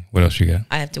 Okay. What else you got?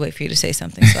 I have to wait for you to say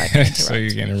something so I can interrupt. So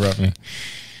you can interrupt me.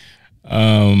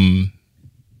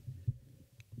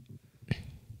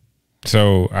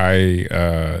 So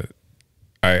I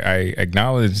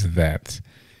acknowledge that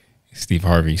Steve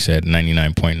Harvey said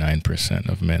 99.9%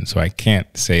 of men. So I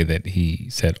can't say that he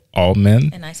said all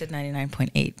men. And I said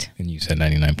 99.8. And you said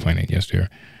 99.8, yes, dear.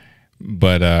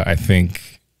 But I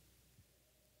think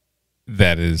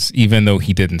that is, even though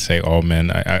he didn't say all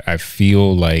men, I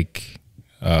feel like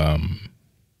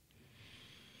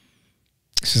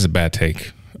this is a bad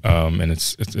take. And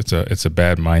it's a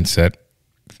bad mindset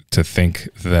to think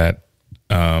that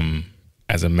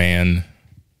as a man,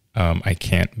 I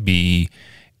can't be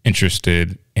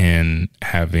interested in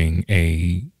having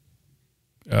a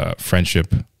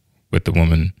friendship with the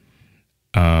woman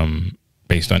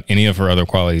based on any of her other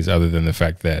qualities other than the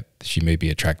fact that she may be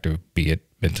attractive, be it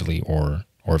mentally or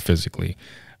physically.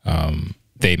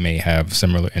 They may have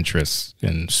similar interests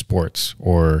in sports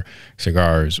or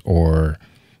cigars or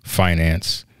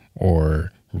finance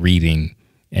or reading,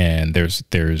 and there's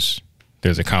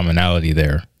a commonality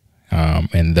there,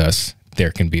 and thus there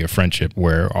can be a friendship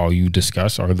where all you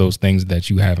discuss are those things that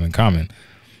you have in common,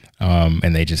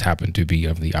 and they just happen to be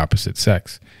of the opposite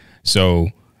sex. So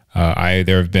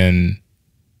there have been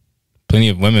plenty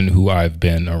of women who I've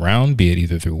been around, be it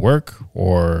either through work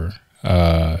or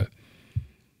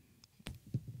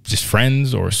just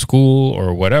friends or school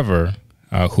or whatever,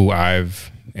 who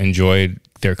I've enjoyed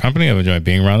their company. I've enjoyed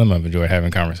being around them. I've enjoyed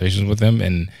having conversations with them.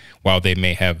 And while they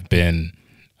may have been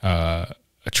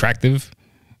attractive,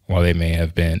 while they may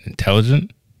have been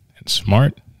intelligent and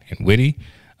smart and witty,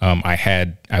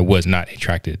 I was not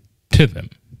attracted to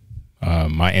them.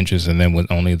 My interest in them was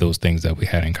only those things that we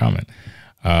had in common.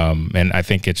 And I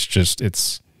think I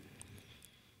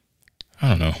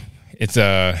don't know.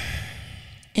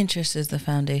 Interest is the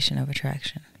foundation of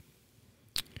attraction.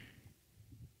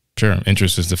 Sure.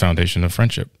 Interest is the foundation of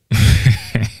friendship.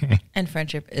 And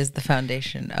friendship is the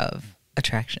foundation of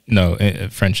attraction. No,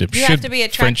 friendship you have to be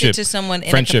attracted to someone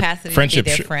in a capacity to be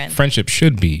their friend. Friendship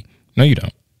should be. No, you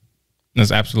don't.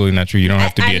 That's absolutely not true. You don't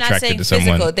have to be attracted to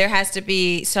someone. Physical. There has to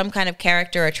be some kind of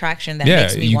character attraction that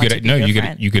makes me want to be your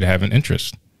friend. You could have an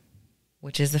interest,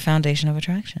 which is the foundation of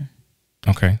attraction.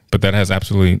 Okay, but that has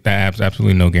absolutely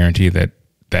no guarantee that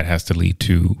has to lead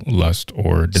to lust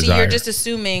or desire. So you're just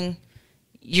assuming.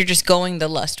 You're just going the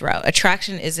lust route.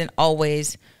 Attraction isn't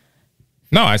always.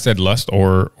 No, I said lust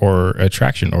or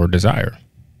attraction or desire.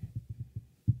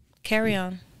 Carry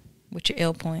on with your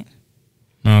ill point.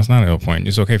 No, it's not an ill point.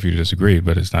 It's okay for you to disagree,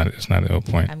 but it's not an ill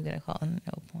point. I'm gonna call it an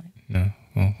ill point. No,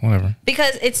 well, whatever.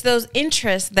 Because it's those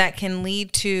interests that can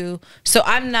lead to. So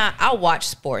I'll watch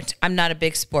sports. I'm not a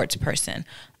big sports person.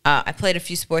 I played a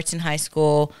few sports in high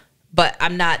school, but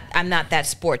I'm not that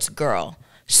sports girl.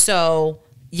 So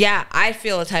yeah, I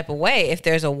feel a type of way if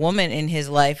there's a woman in his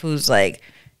life who's like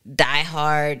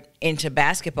diehard into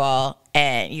basketball,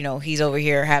 and you know he's over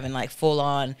here having like full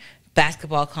on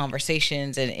basketball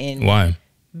conversations and why?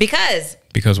 Because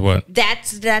what?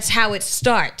 That's how it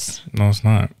starts. No, it's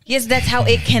not. Yes, that's how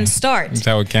it can start. That's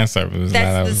how it can start. But it's That's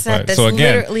not how it starts.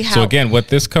 literally how. So again, what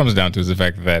this comes down to is the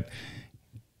fact that,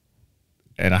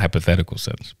 in a hypothetical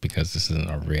sense, because this isn't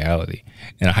a reality,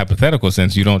 in a hypothetical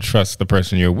sense, you don't trust the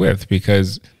person you're with,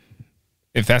 because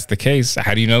if that's the case,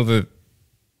 how do you know that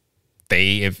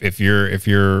if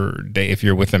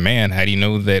you're with a man, how do you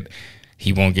know that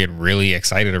he won't get really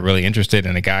excited or really interested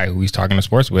in a guy who he's talking to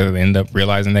sports with and end up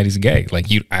realizing that he's gay? Like,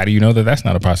 how do you know that that's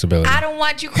not a possibility? I don't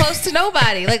want you close to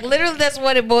nobody. Like, literally, that's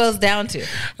what it boils down to.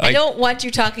 I don't want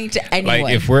you talking to anyone.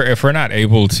 Like, if we're not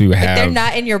able to have, if they're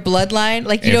not in your bloodline,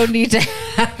 like, you don't need to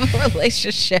have a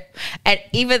relationship. And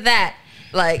even that,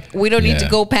 like, we don't need to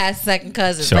go past second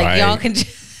cousins. So like, y'all can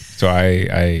just. So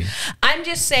I'm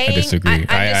just saying. I disagree. I'm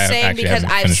just saying because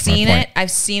I've seen it.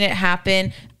 I've seen it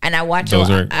happen. And I watch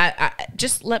I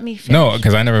just let me finish. No,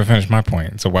 because I never finished my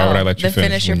point. So why would I let you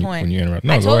finish your point? When you interrupt?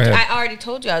 No, go ahead. I already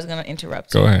told you I was going to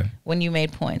interrupt. Go ahead. When you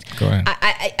made points. Go ahead.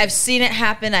 I've seen it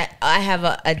happen. I have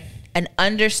an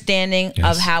understanding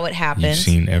of how it happens.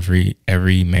 You've seen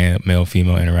every male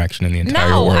female interaction in the entire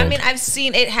world. No, I mean I've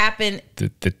seen it happen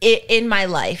in my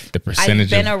life. The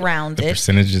percentage I've been around it. The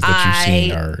percentages that you've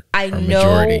seen are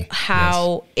majority. Know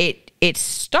how it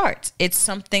starts. It's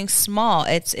something small.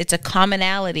 It's a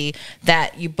commonality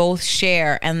that you both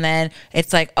share, and then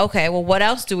it's like, okay, well, what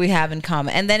else do we have in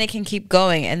common? And then it can keep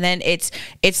going, and then it's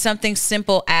something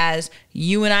simple as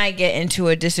you and I get into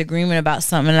a disagreement about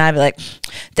something, and I'd be like,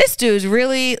 this dude's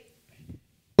really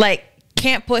like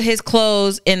can't put his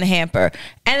clothes in the hamper,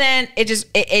 and then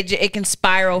it can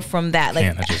spiral from that.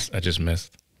 Like, I just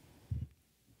missed.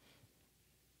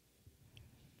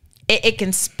 It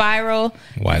can spiral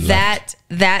that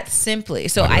simply.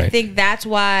 So I think that's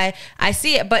why I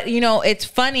see it. But, you know, it's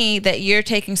funny that you're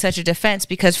taking such a defense,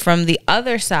 because from the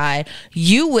other side,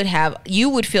 you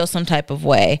would feel some type of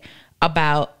way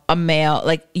about a male.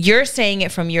 Like, you're saying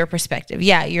it from your perspective.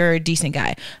 Yeah, you're a decent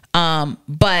guy.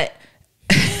 But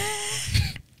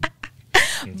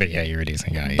yeah, you're a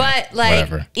decent guy. But yeah. like,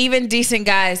 whatever. Even decent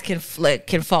guys can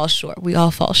fall short. We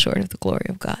all fall short of the glory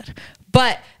of God.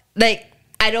 But like,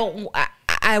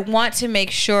 I want to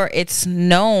make sure it's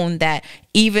known that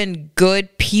even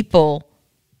good people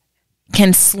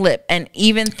can slip, and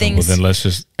even things. Well, then let's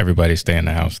just everybody stay in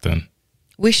the house then.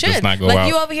 We should. Let's not go like out.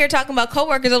 You over here talking about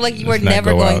coworkers. I'm like, you were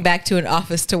never going back to an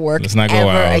office to work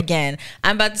ever again.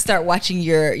 I'm about to start watching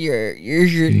your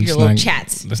little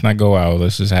chats. Let's not go out.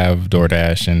 Let's just have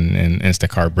DoorDash and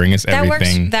Instacart bring us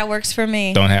everything. That works for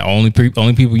me. Don't have only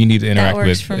people you need to interact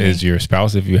with is your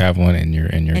spouse if you have one, and your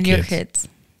kids.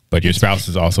 But your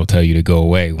spouses also tell you to go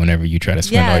away whenever you try to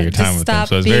spend all your time with them.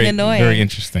 So it's very annoying. Very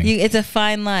interesting. It's a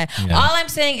fine line. Yeah. All I'm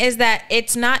saying is that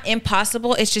it's not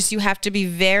impossible. It's just you have to be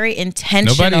very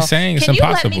intentional. Nobody's saying it's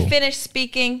impossible. Can you let me finish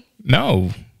speaking? No,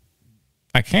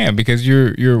 I can't, because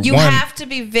you have to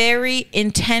be very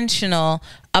intentional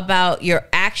about your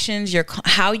actions,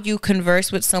 how you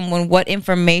converse with someone, what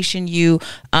information you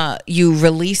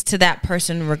release to that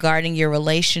person regarding your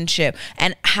relationship,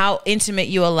 and how intimate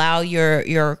you allow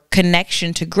your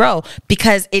connection to grow,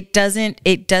 because it doesn't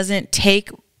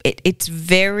take it. It's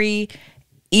very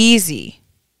easy.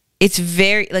 It's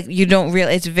very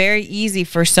it's very easy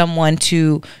for someone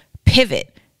to pivot.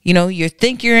 You know, you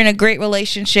think you're in a great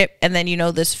relationship, and then, you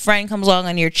know, this friend comes along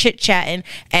and you're chit-chatting,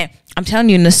 and I'm telling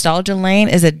you, nostalgia lane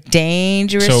is a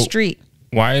dangerous street.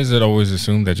 Why is it always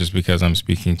assumed that just because I'm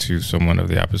speaking to someone of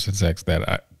the opposite sex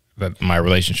that my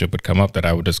relationship would come up, that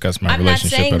I would discuss my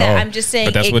relationship at all? I'm not saying that. I'm just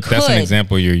saying that's an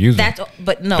example you're using.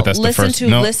 Listen to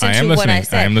what I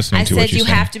said. I am listening to what you're saying. I said you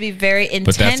have to be very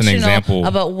intentional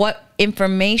about what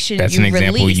information you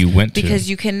release, because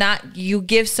you cannot. You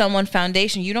give someone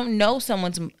foundation. You don't know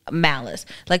someone's malice.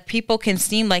 Like, people can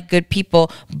seem like good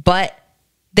people, but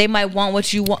they might want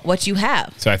what you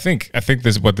have. So I think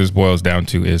what this boils down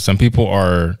to is some people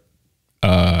are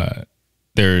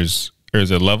there's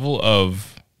a level of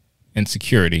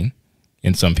insecurity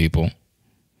in some people,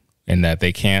 in that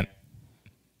they can't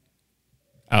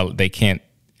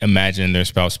imagine their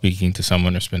spouse speaking to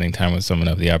someone or spending time with someone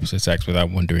of the opposite sex without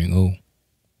wondering, oh,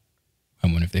 I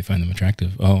wonder if they find them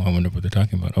attractive. Oh, I wonder what they're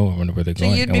talking about. Oh, I wonder where they're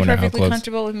going. So you'd be perfectly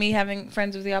comfortable with me having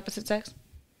friends of the opposite sex?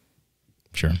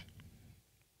 Sure.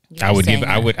 I would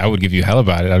give you hell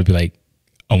about it. I would be like,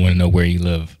 I want to know where you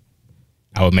live.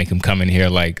 I would make him come in here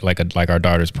like our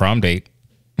daughter's prom date.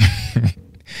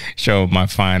 Show my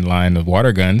fine line of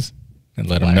water guns and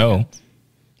let him know.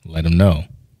 Let him know.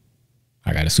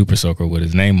 I got a super soaker with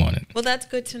his name on it. Well, that's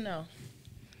good to know.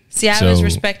 See, I was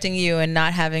respecting you and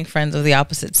not having friends of the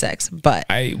opposite sex, but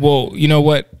well, you know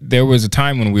what? There was a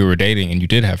time when we were dating and you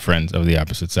did have friends of the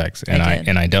opposite sex, and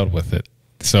I dealt with it.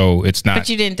 So it's not. But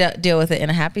you didn't deal with it in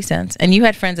a happy sense, and you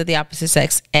had friends of the opposite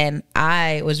sex, and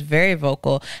I was very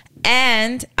vocal,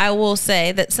 and I will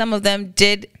say that some of them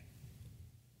did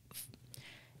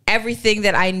everything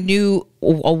that I knew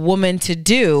a woman to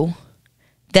do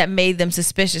that made them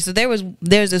suspicious. So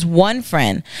there's this one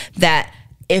friend that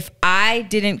if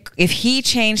he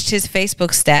changed his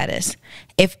Facebook status,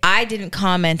 if I didn't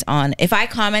comment on, if I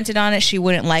commented on it, she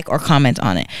wouldn't like or comment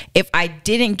on it. If I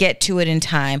didn't get to it in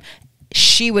time,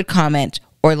 she would comment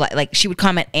or like she would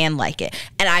comment and like it.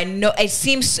 And I know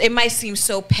it might seem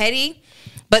so petty,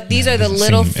 but these are the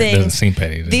little things. It doesn't seem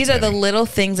petty. These are the little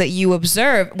things that you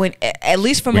observe when, at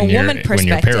least from a woman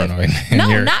perspective. When you're paranoid.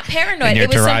 No, not paranoid. It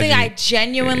was something I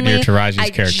genuinely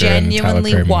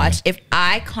watched. If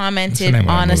I commented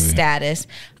on a status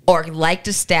or liked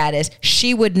a status,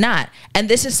 she would not. And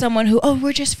this is someone who, oh,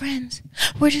 we're just friends.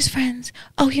 We're just friends.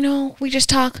 Oh, you know, we just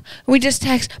talk. We just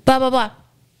text. Blah blah blah.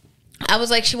 I was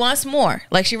like, she wants more.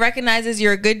 Like, she recognizes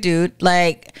you're a good dude.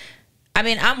 Like, I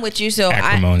mean, I'm with you. So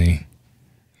Acrimony.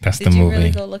 That's the movie. Did you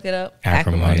really go look it up?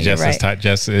 Acrimony. Jess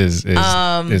is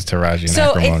Taraji in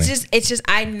so Acrimony. it's just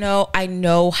I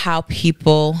know how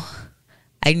people,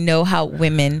 I know how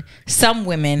some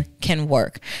women can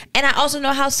work, and I also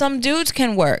know how some dudes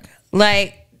can work.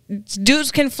 Like,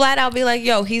 dudes can flat out be like,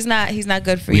 "Yo, he's not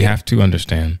good for you." We have to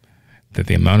understand that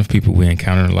the amount of people we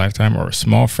encounter in a lifetime are a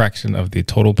small fraction of the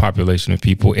total population of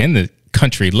people in the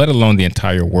country, let alone the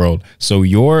entire world. So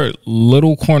your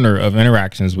little corner of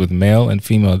interactions with male and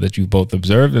female that you both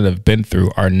observed and have been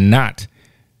through are not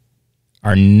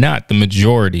the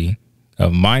majority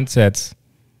of mindsets,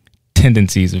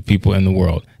 tendencies of people in the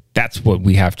world. That's what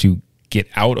we have to get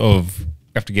out of. We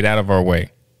have to get out of our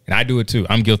way. And I do it too.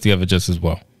 I'm guilty of it just as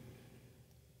well.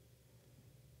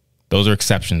 Those are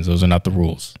exceptions. Those are not the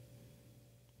rules.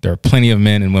 There are plenty of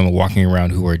men and women walking around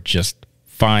who are just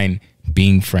fine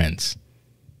being friends.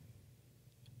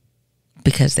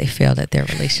 Because they failed at their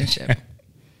relationship.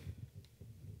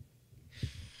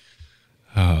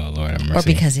 Oh, Lord have mercy. Or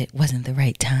because it wasn't the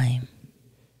right time.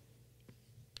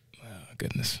 Oh,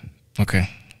 goodness. Okay.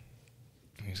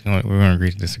 We're going to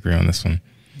agree to disagree on this one.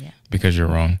 Yeah. Because you're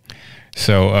wrong.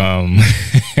 So, I'm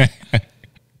going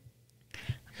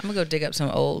to go dig up some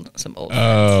old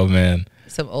Oh, friends. Man.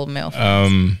 Some old male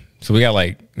friends. So we got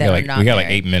like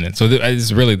 8 minutes. So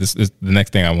this is the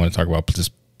next thing I want to talk about.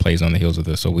 Just plays on the heels of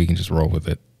this, so we can just roll with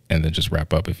it and then just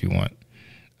wrap up if you want.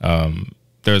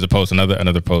 There was a post,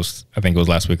 another post. I think it was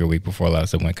last week or week before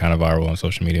last that went kind of viral on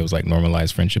social media. It was like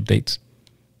normalized friendship dates.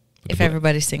 If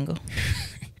everybody's single,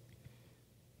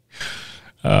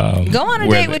 go on a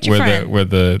date with your friend.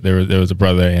 There was a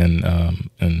brother and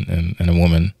a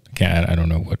woman. I don't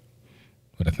know what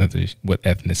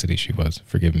ethnicity she was.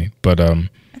 Forgive me, but I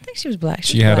think she was black.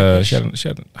 She had a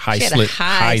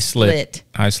high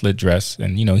slit dress,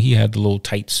 and you know he had the little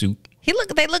tight suit. They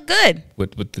look good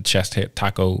with the chest hair,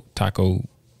 taco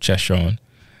chest showing,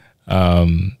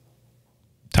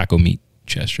 taco meat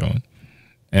chest showing,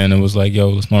 and it was like, yo,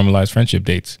 let's normalize friendship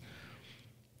dates.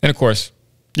 And of course,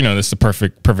 you know, this is the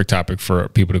perfect topic for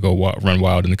people to go run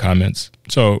wild in the comments.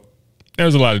 So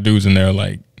there's a lot of dudes in there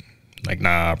like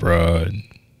nah, bro.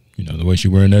 You know, the way she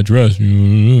wearing that dress,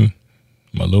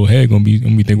 my little head gonna be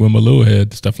thinking with my little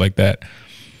head, stuff like that.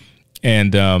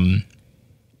 And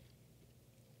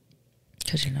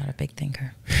because you're not a big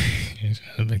thinker. You're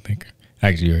not a big thinker.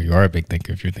 Actually, you are a big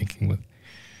thinker if you're thinking with.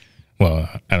 Well,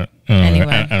 I don't know what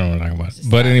I'm talking about.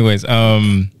 But anyways,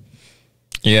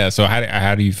 yeah. So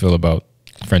how do you feel about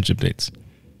friendship dates?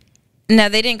 No,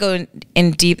 they didn't go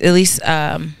in deep. At least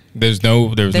there's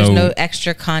no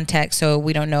extra context, so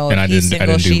we don't know if he's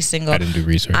single, she's single. I didn't do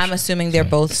research. I'm assuming they're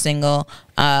both single.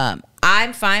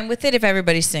 I'm fine with it if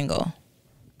everybody's single.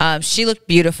 She looked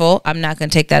beautiful. I'm not going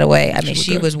to take that away. I mean,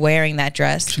 she was wearing that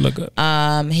dress. She looked good.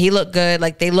 He looked good.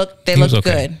 Like they looked good. He was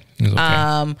okay.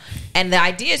 And the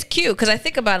idea is cute because I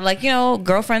think about it, like, you know,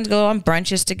 girlfriends go on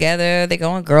brunches together. They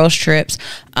go on girls trips.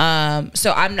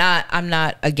 So I'm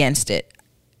not against it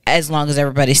as long as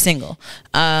everybody's single.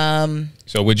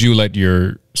 So would you let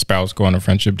your spouse go on a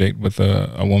friendship date with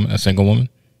a single woman?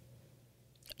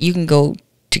 You can go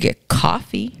to get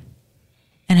coffee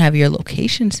and have your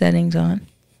location settings on.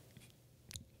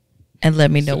 and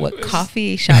let me know what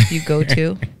coffee shop you go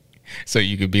to. So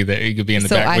you could be there. You could be in the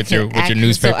back with your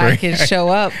newspaper. So I can show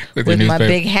up with my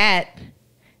big hat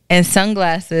and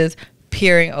sunglasses,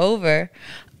 peering over.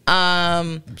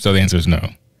 So the answer is no.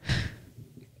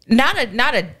 Not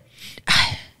a.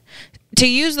 To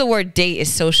use the word date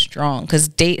is so strong because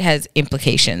date has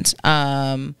implications.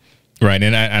 Right,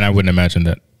 and I wouldn't imagine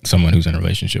that someone who's in a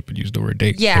relationship would use the word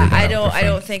date. Yeah, I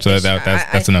don't think so.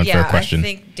 That's an unfair question. I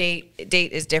think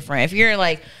date is different. If you're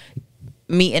like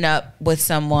meeting up with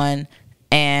someone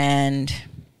and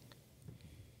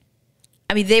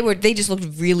I mean they just looked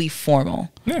really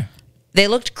formal. Yeah, they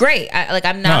looked great.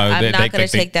 I'm not going to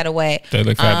take that away. They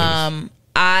look fabulous.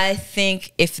 I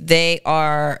think if they're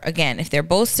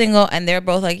both single and they're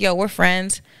both like, yo, we're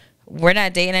friends, we're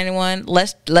not dating anyone,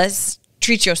 let's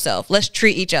treat yourself, let's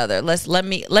treat each other, let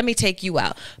me take you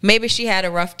out. Maybe she had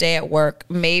a rough day at work,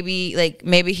 maybe I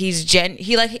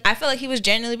feel like he was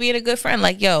genuinely being a good friend,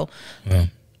 like, yo,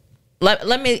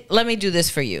 let me do this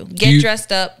for you. Get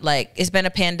dressed up, like it's been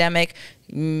a pandemic,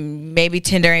 maybe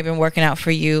Tinder ain't been working out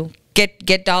for you,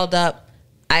 get dolled up,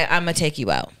 I'm gonna take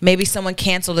you out. Maybe someone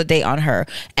canceled a date on her,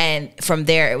 and from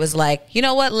there it was like, you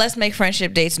know what? Let's make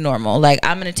friendship dates normal. Like,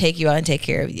 I'm gonna take you out and take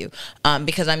care of you,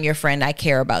 because I'm your friend. I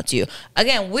care about you.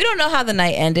 Again, we don't know how the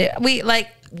night ended. We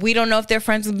don't know if they're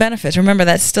friends with benefits. Remember,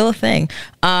 that's still a thing.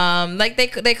 Like they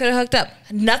could have hooked up.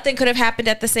 Nothing could have happened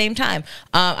at the same time.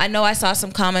 I know I saw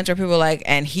some comments where people were like,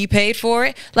 and he paid for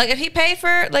it. Like, if he paid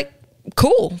for it, like,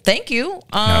 cool, thank you.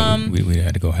 No, we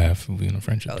had to go half of being a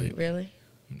friendship date. Really?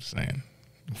 I'm just saying.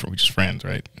 We're just friends,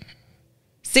 right?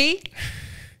 See?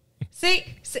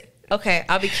 Okay,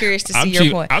 I'll be curious to see your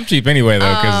point. I'm cheap anyway,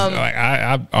 though, because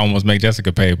I almost make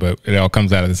Jessica pay, but it all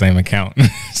comes out of the same account.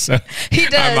 So he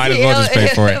does. I might as well just pay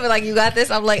for it. Like, you got this.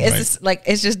 I'm like,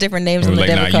 it's just different names on the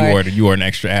debit card. You order an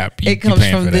extra app. It comes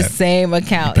from the same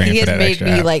account. He has made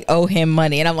me like owe him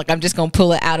money, and I'm like, I'm just gonna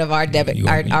pull it out of our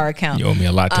our account. You owe me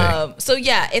a latte. So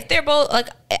yeah, if they're both like,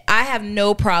 I have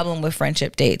no problem with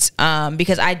friendship dates,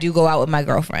 because I do go out with my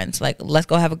girlfriends. Like, let's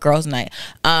go have a girls' night.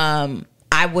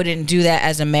 I wouldn't do that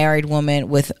as a married woman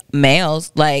with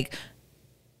males. Like,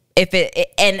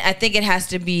 and I think it has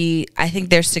to be, I think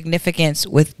there's significance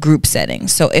with group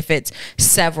settings. So if it's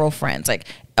several friends, like,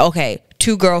 okay,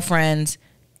 2 girlfriends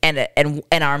and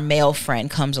our male friend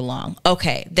comes along.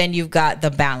 Okay, then you've got the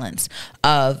balance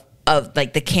of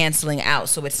like the canceling out,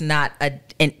 so it's not an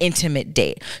intimate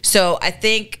date. So I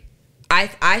think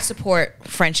I support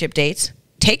friendship dates.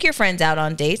 Take your friends out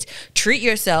on dates, treat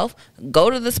yourself, go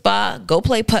to the spa, go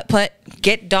play putt-putt,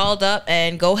 get dolled up,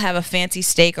 and go have a fancy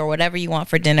steak or whatever you want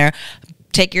for dinner.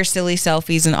 Take your silly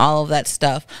selfies and all of that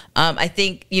stuff. I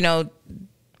think,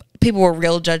 people were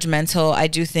real judgmental. I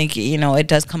do think, it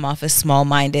does come off as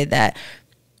small-minded that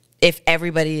if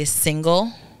everybody is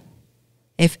single,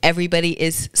 that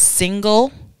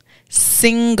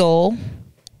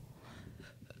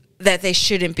they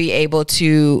shouldn't be able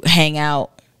to hang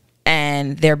out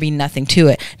and there be nothing to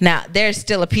it. Now, there's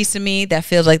still a piece of me that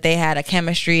feels like they had a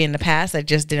chemistry in the past that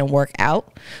just didn't work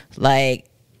out. Like,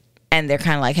 and they're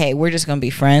kind of like, hey, we're just going to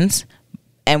be friends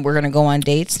and we're going to go on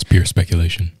dates. It's pure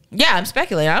speculation. Yeah, I'm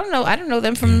speculating. I don't know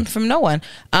them from no one.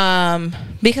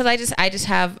 Because I just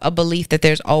have a belief that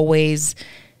there's always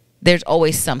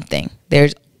something.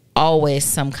 There's always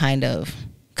some kind of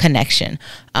connection.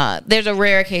 There's a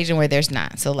rare occasion where there's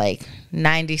not. So like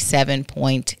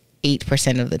 97.8%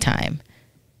 of the time.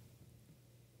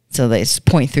 So there's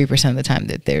 0.3% of the time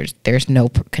that there's no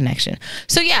connection.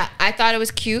 So yeah, I thought it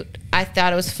was cute. I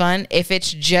thought it was fun. If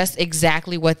it's just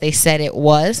exactly what they said it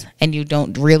was and you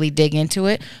don't really dig into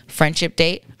it, friendship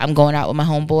date, I'm going out with my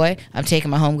homeboy, I'm taking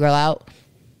my homegirl out,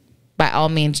 by all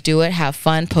means do it. Have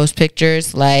fun, post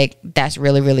pictures. Like, that's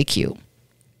really, really cute.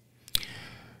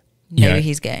 Maybe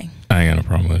he's gay. I ain't got no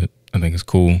problem with it. I think it's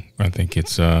cool. I think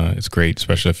it's great,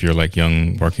 especially if you're like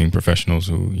young working professionals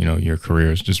who, your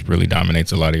careers just really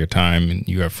dominates a lot of your time, and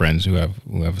you have friends who have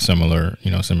a similar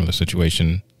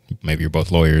situation. Maybe you're both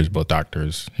lawyers, both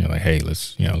doctors. You're like, hey,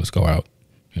 let's go out,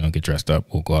 get dressed up.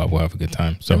 We'll go out. We'll have a good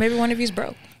time. So or maybe one of you's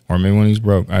broke.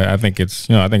 I think it's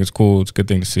cool. It's a good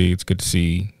thing to see. It's good to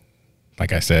see,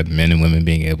 like I said, men and women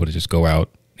being able to just go out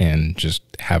and just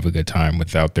have a good time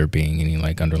without there being any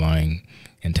like underlying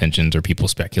intentions or people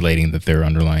speculating that there are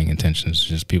underlying intentions.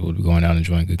 Just people going out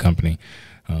enjoying good company,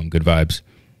 good vibes.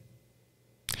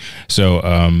 So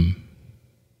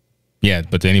yeah,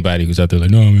 but to anybody who's out there like,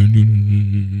 no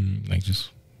man, like just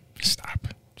stop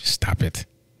it.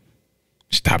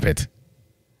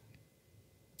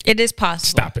 It is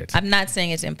possible. Stop it. I'm not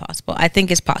saying it's impossible. I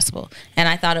think it's possible. And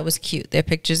I thought it was cute. Their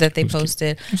pictures that they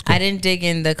posted. Cool. I didn't dig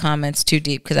in the comments too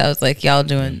deep because I was like, y'all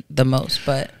doing the most.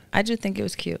 But I do think it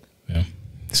was cute. Yeah.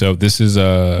 So this is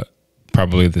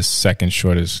probably the second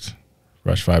shortest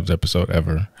Rush Vibes episode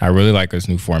ever. I really like this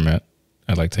new format.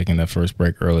 I like taking that first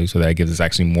break early so that it gives us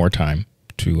actually more time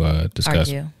to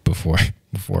discuss before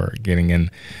getting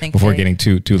getting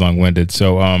too long-winded.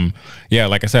 So yeah,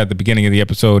 like I said at the beginning of the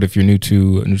episode, if you're new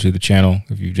to the channel,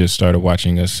 if you just started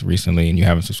watching us recently and you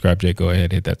haven't subscribed yet, go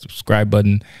ahead, hit that subscribe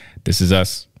button. This is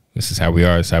us. This is how we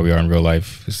are. This is how we are in real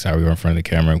life. This is how we are in front of the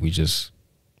camera. We just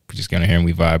get on here and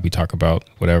we vibe. We talk about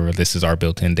whatever. This is our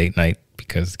built-in date night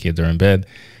because the kids are in bed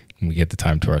and we get the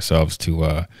time to ourselves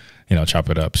to chop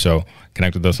it up. So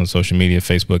connect with us on social media,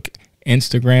 Facebook,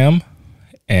 Instagram,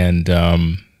 and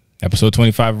episode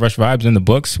 25 of Rush Vibes in the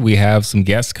books. We have some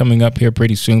guests coming up here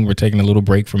pretty soon. We're taking a little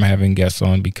break from having guests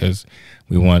on because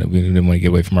we didn't want to get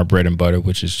away from our bread and butter,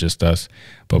 which is just us.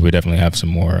 But we definitely have some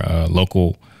more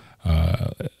local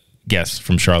guests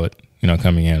from Charlotte,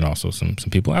 coming in. Also some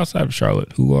people outside of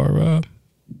Charlotte who are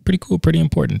pretty cool, pretty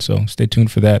important. So stay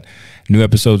tuned for that. New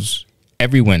episodes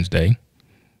every Wednesday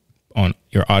on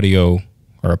your audio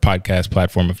or a podcast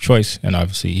platform of choice, and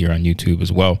obviously here on YouTube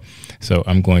as well. So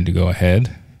I'm going to go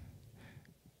ahead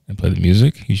and play the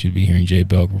music. You should be hearing J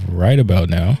Bell right about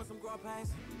now.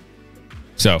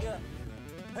 So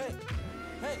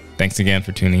thanks again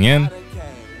for tuning in.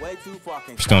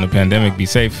 We're still in the pandemic. Be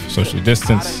safe, socially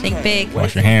distance. Think big.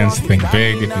 Wash your hands. Think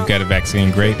big. If you've got a vaccine,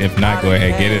 great. If not, go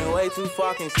ahead, get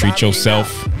it. Treat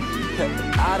yourself.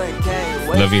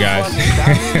 Love you guys.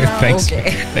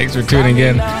 Thanks for tuning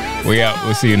in. We out.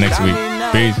 We'll see you next week.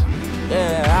 Peace.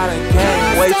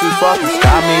 Way too fucking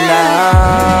stop me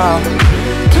now.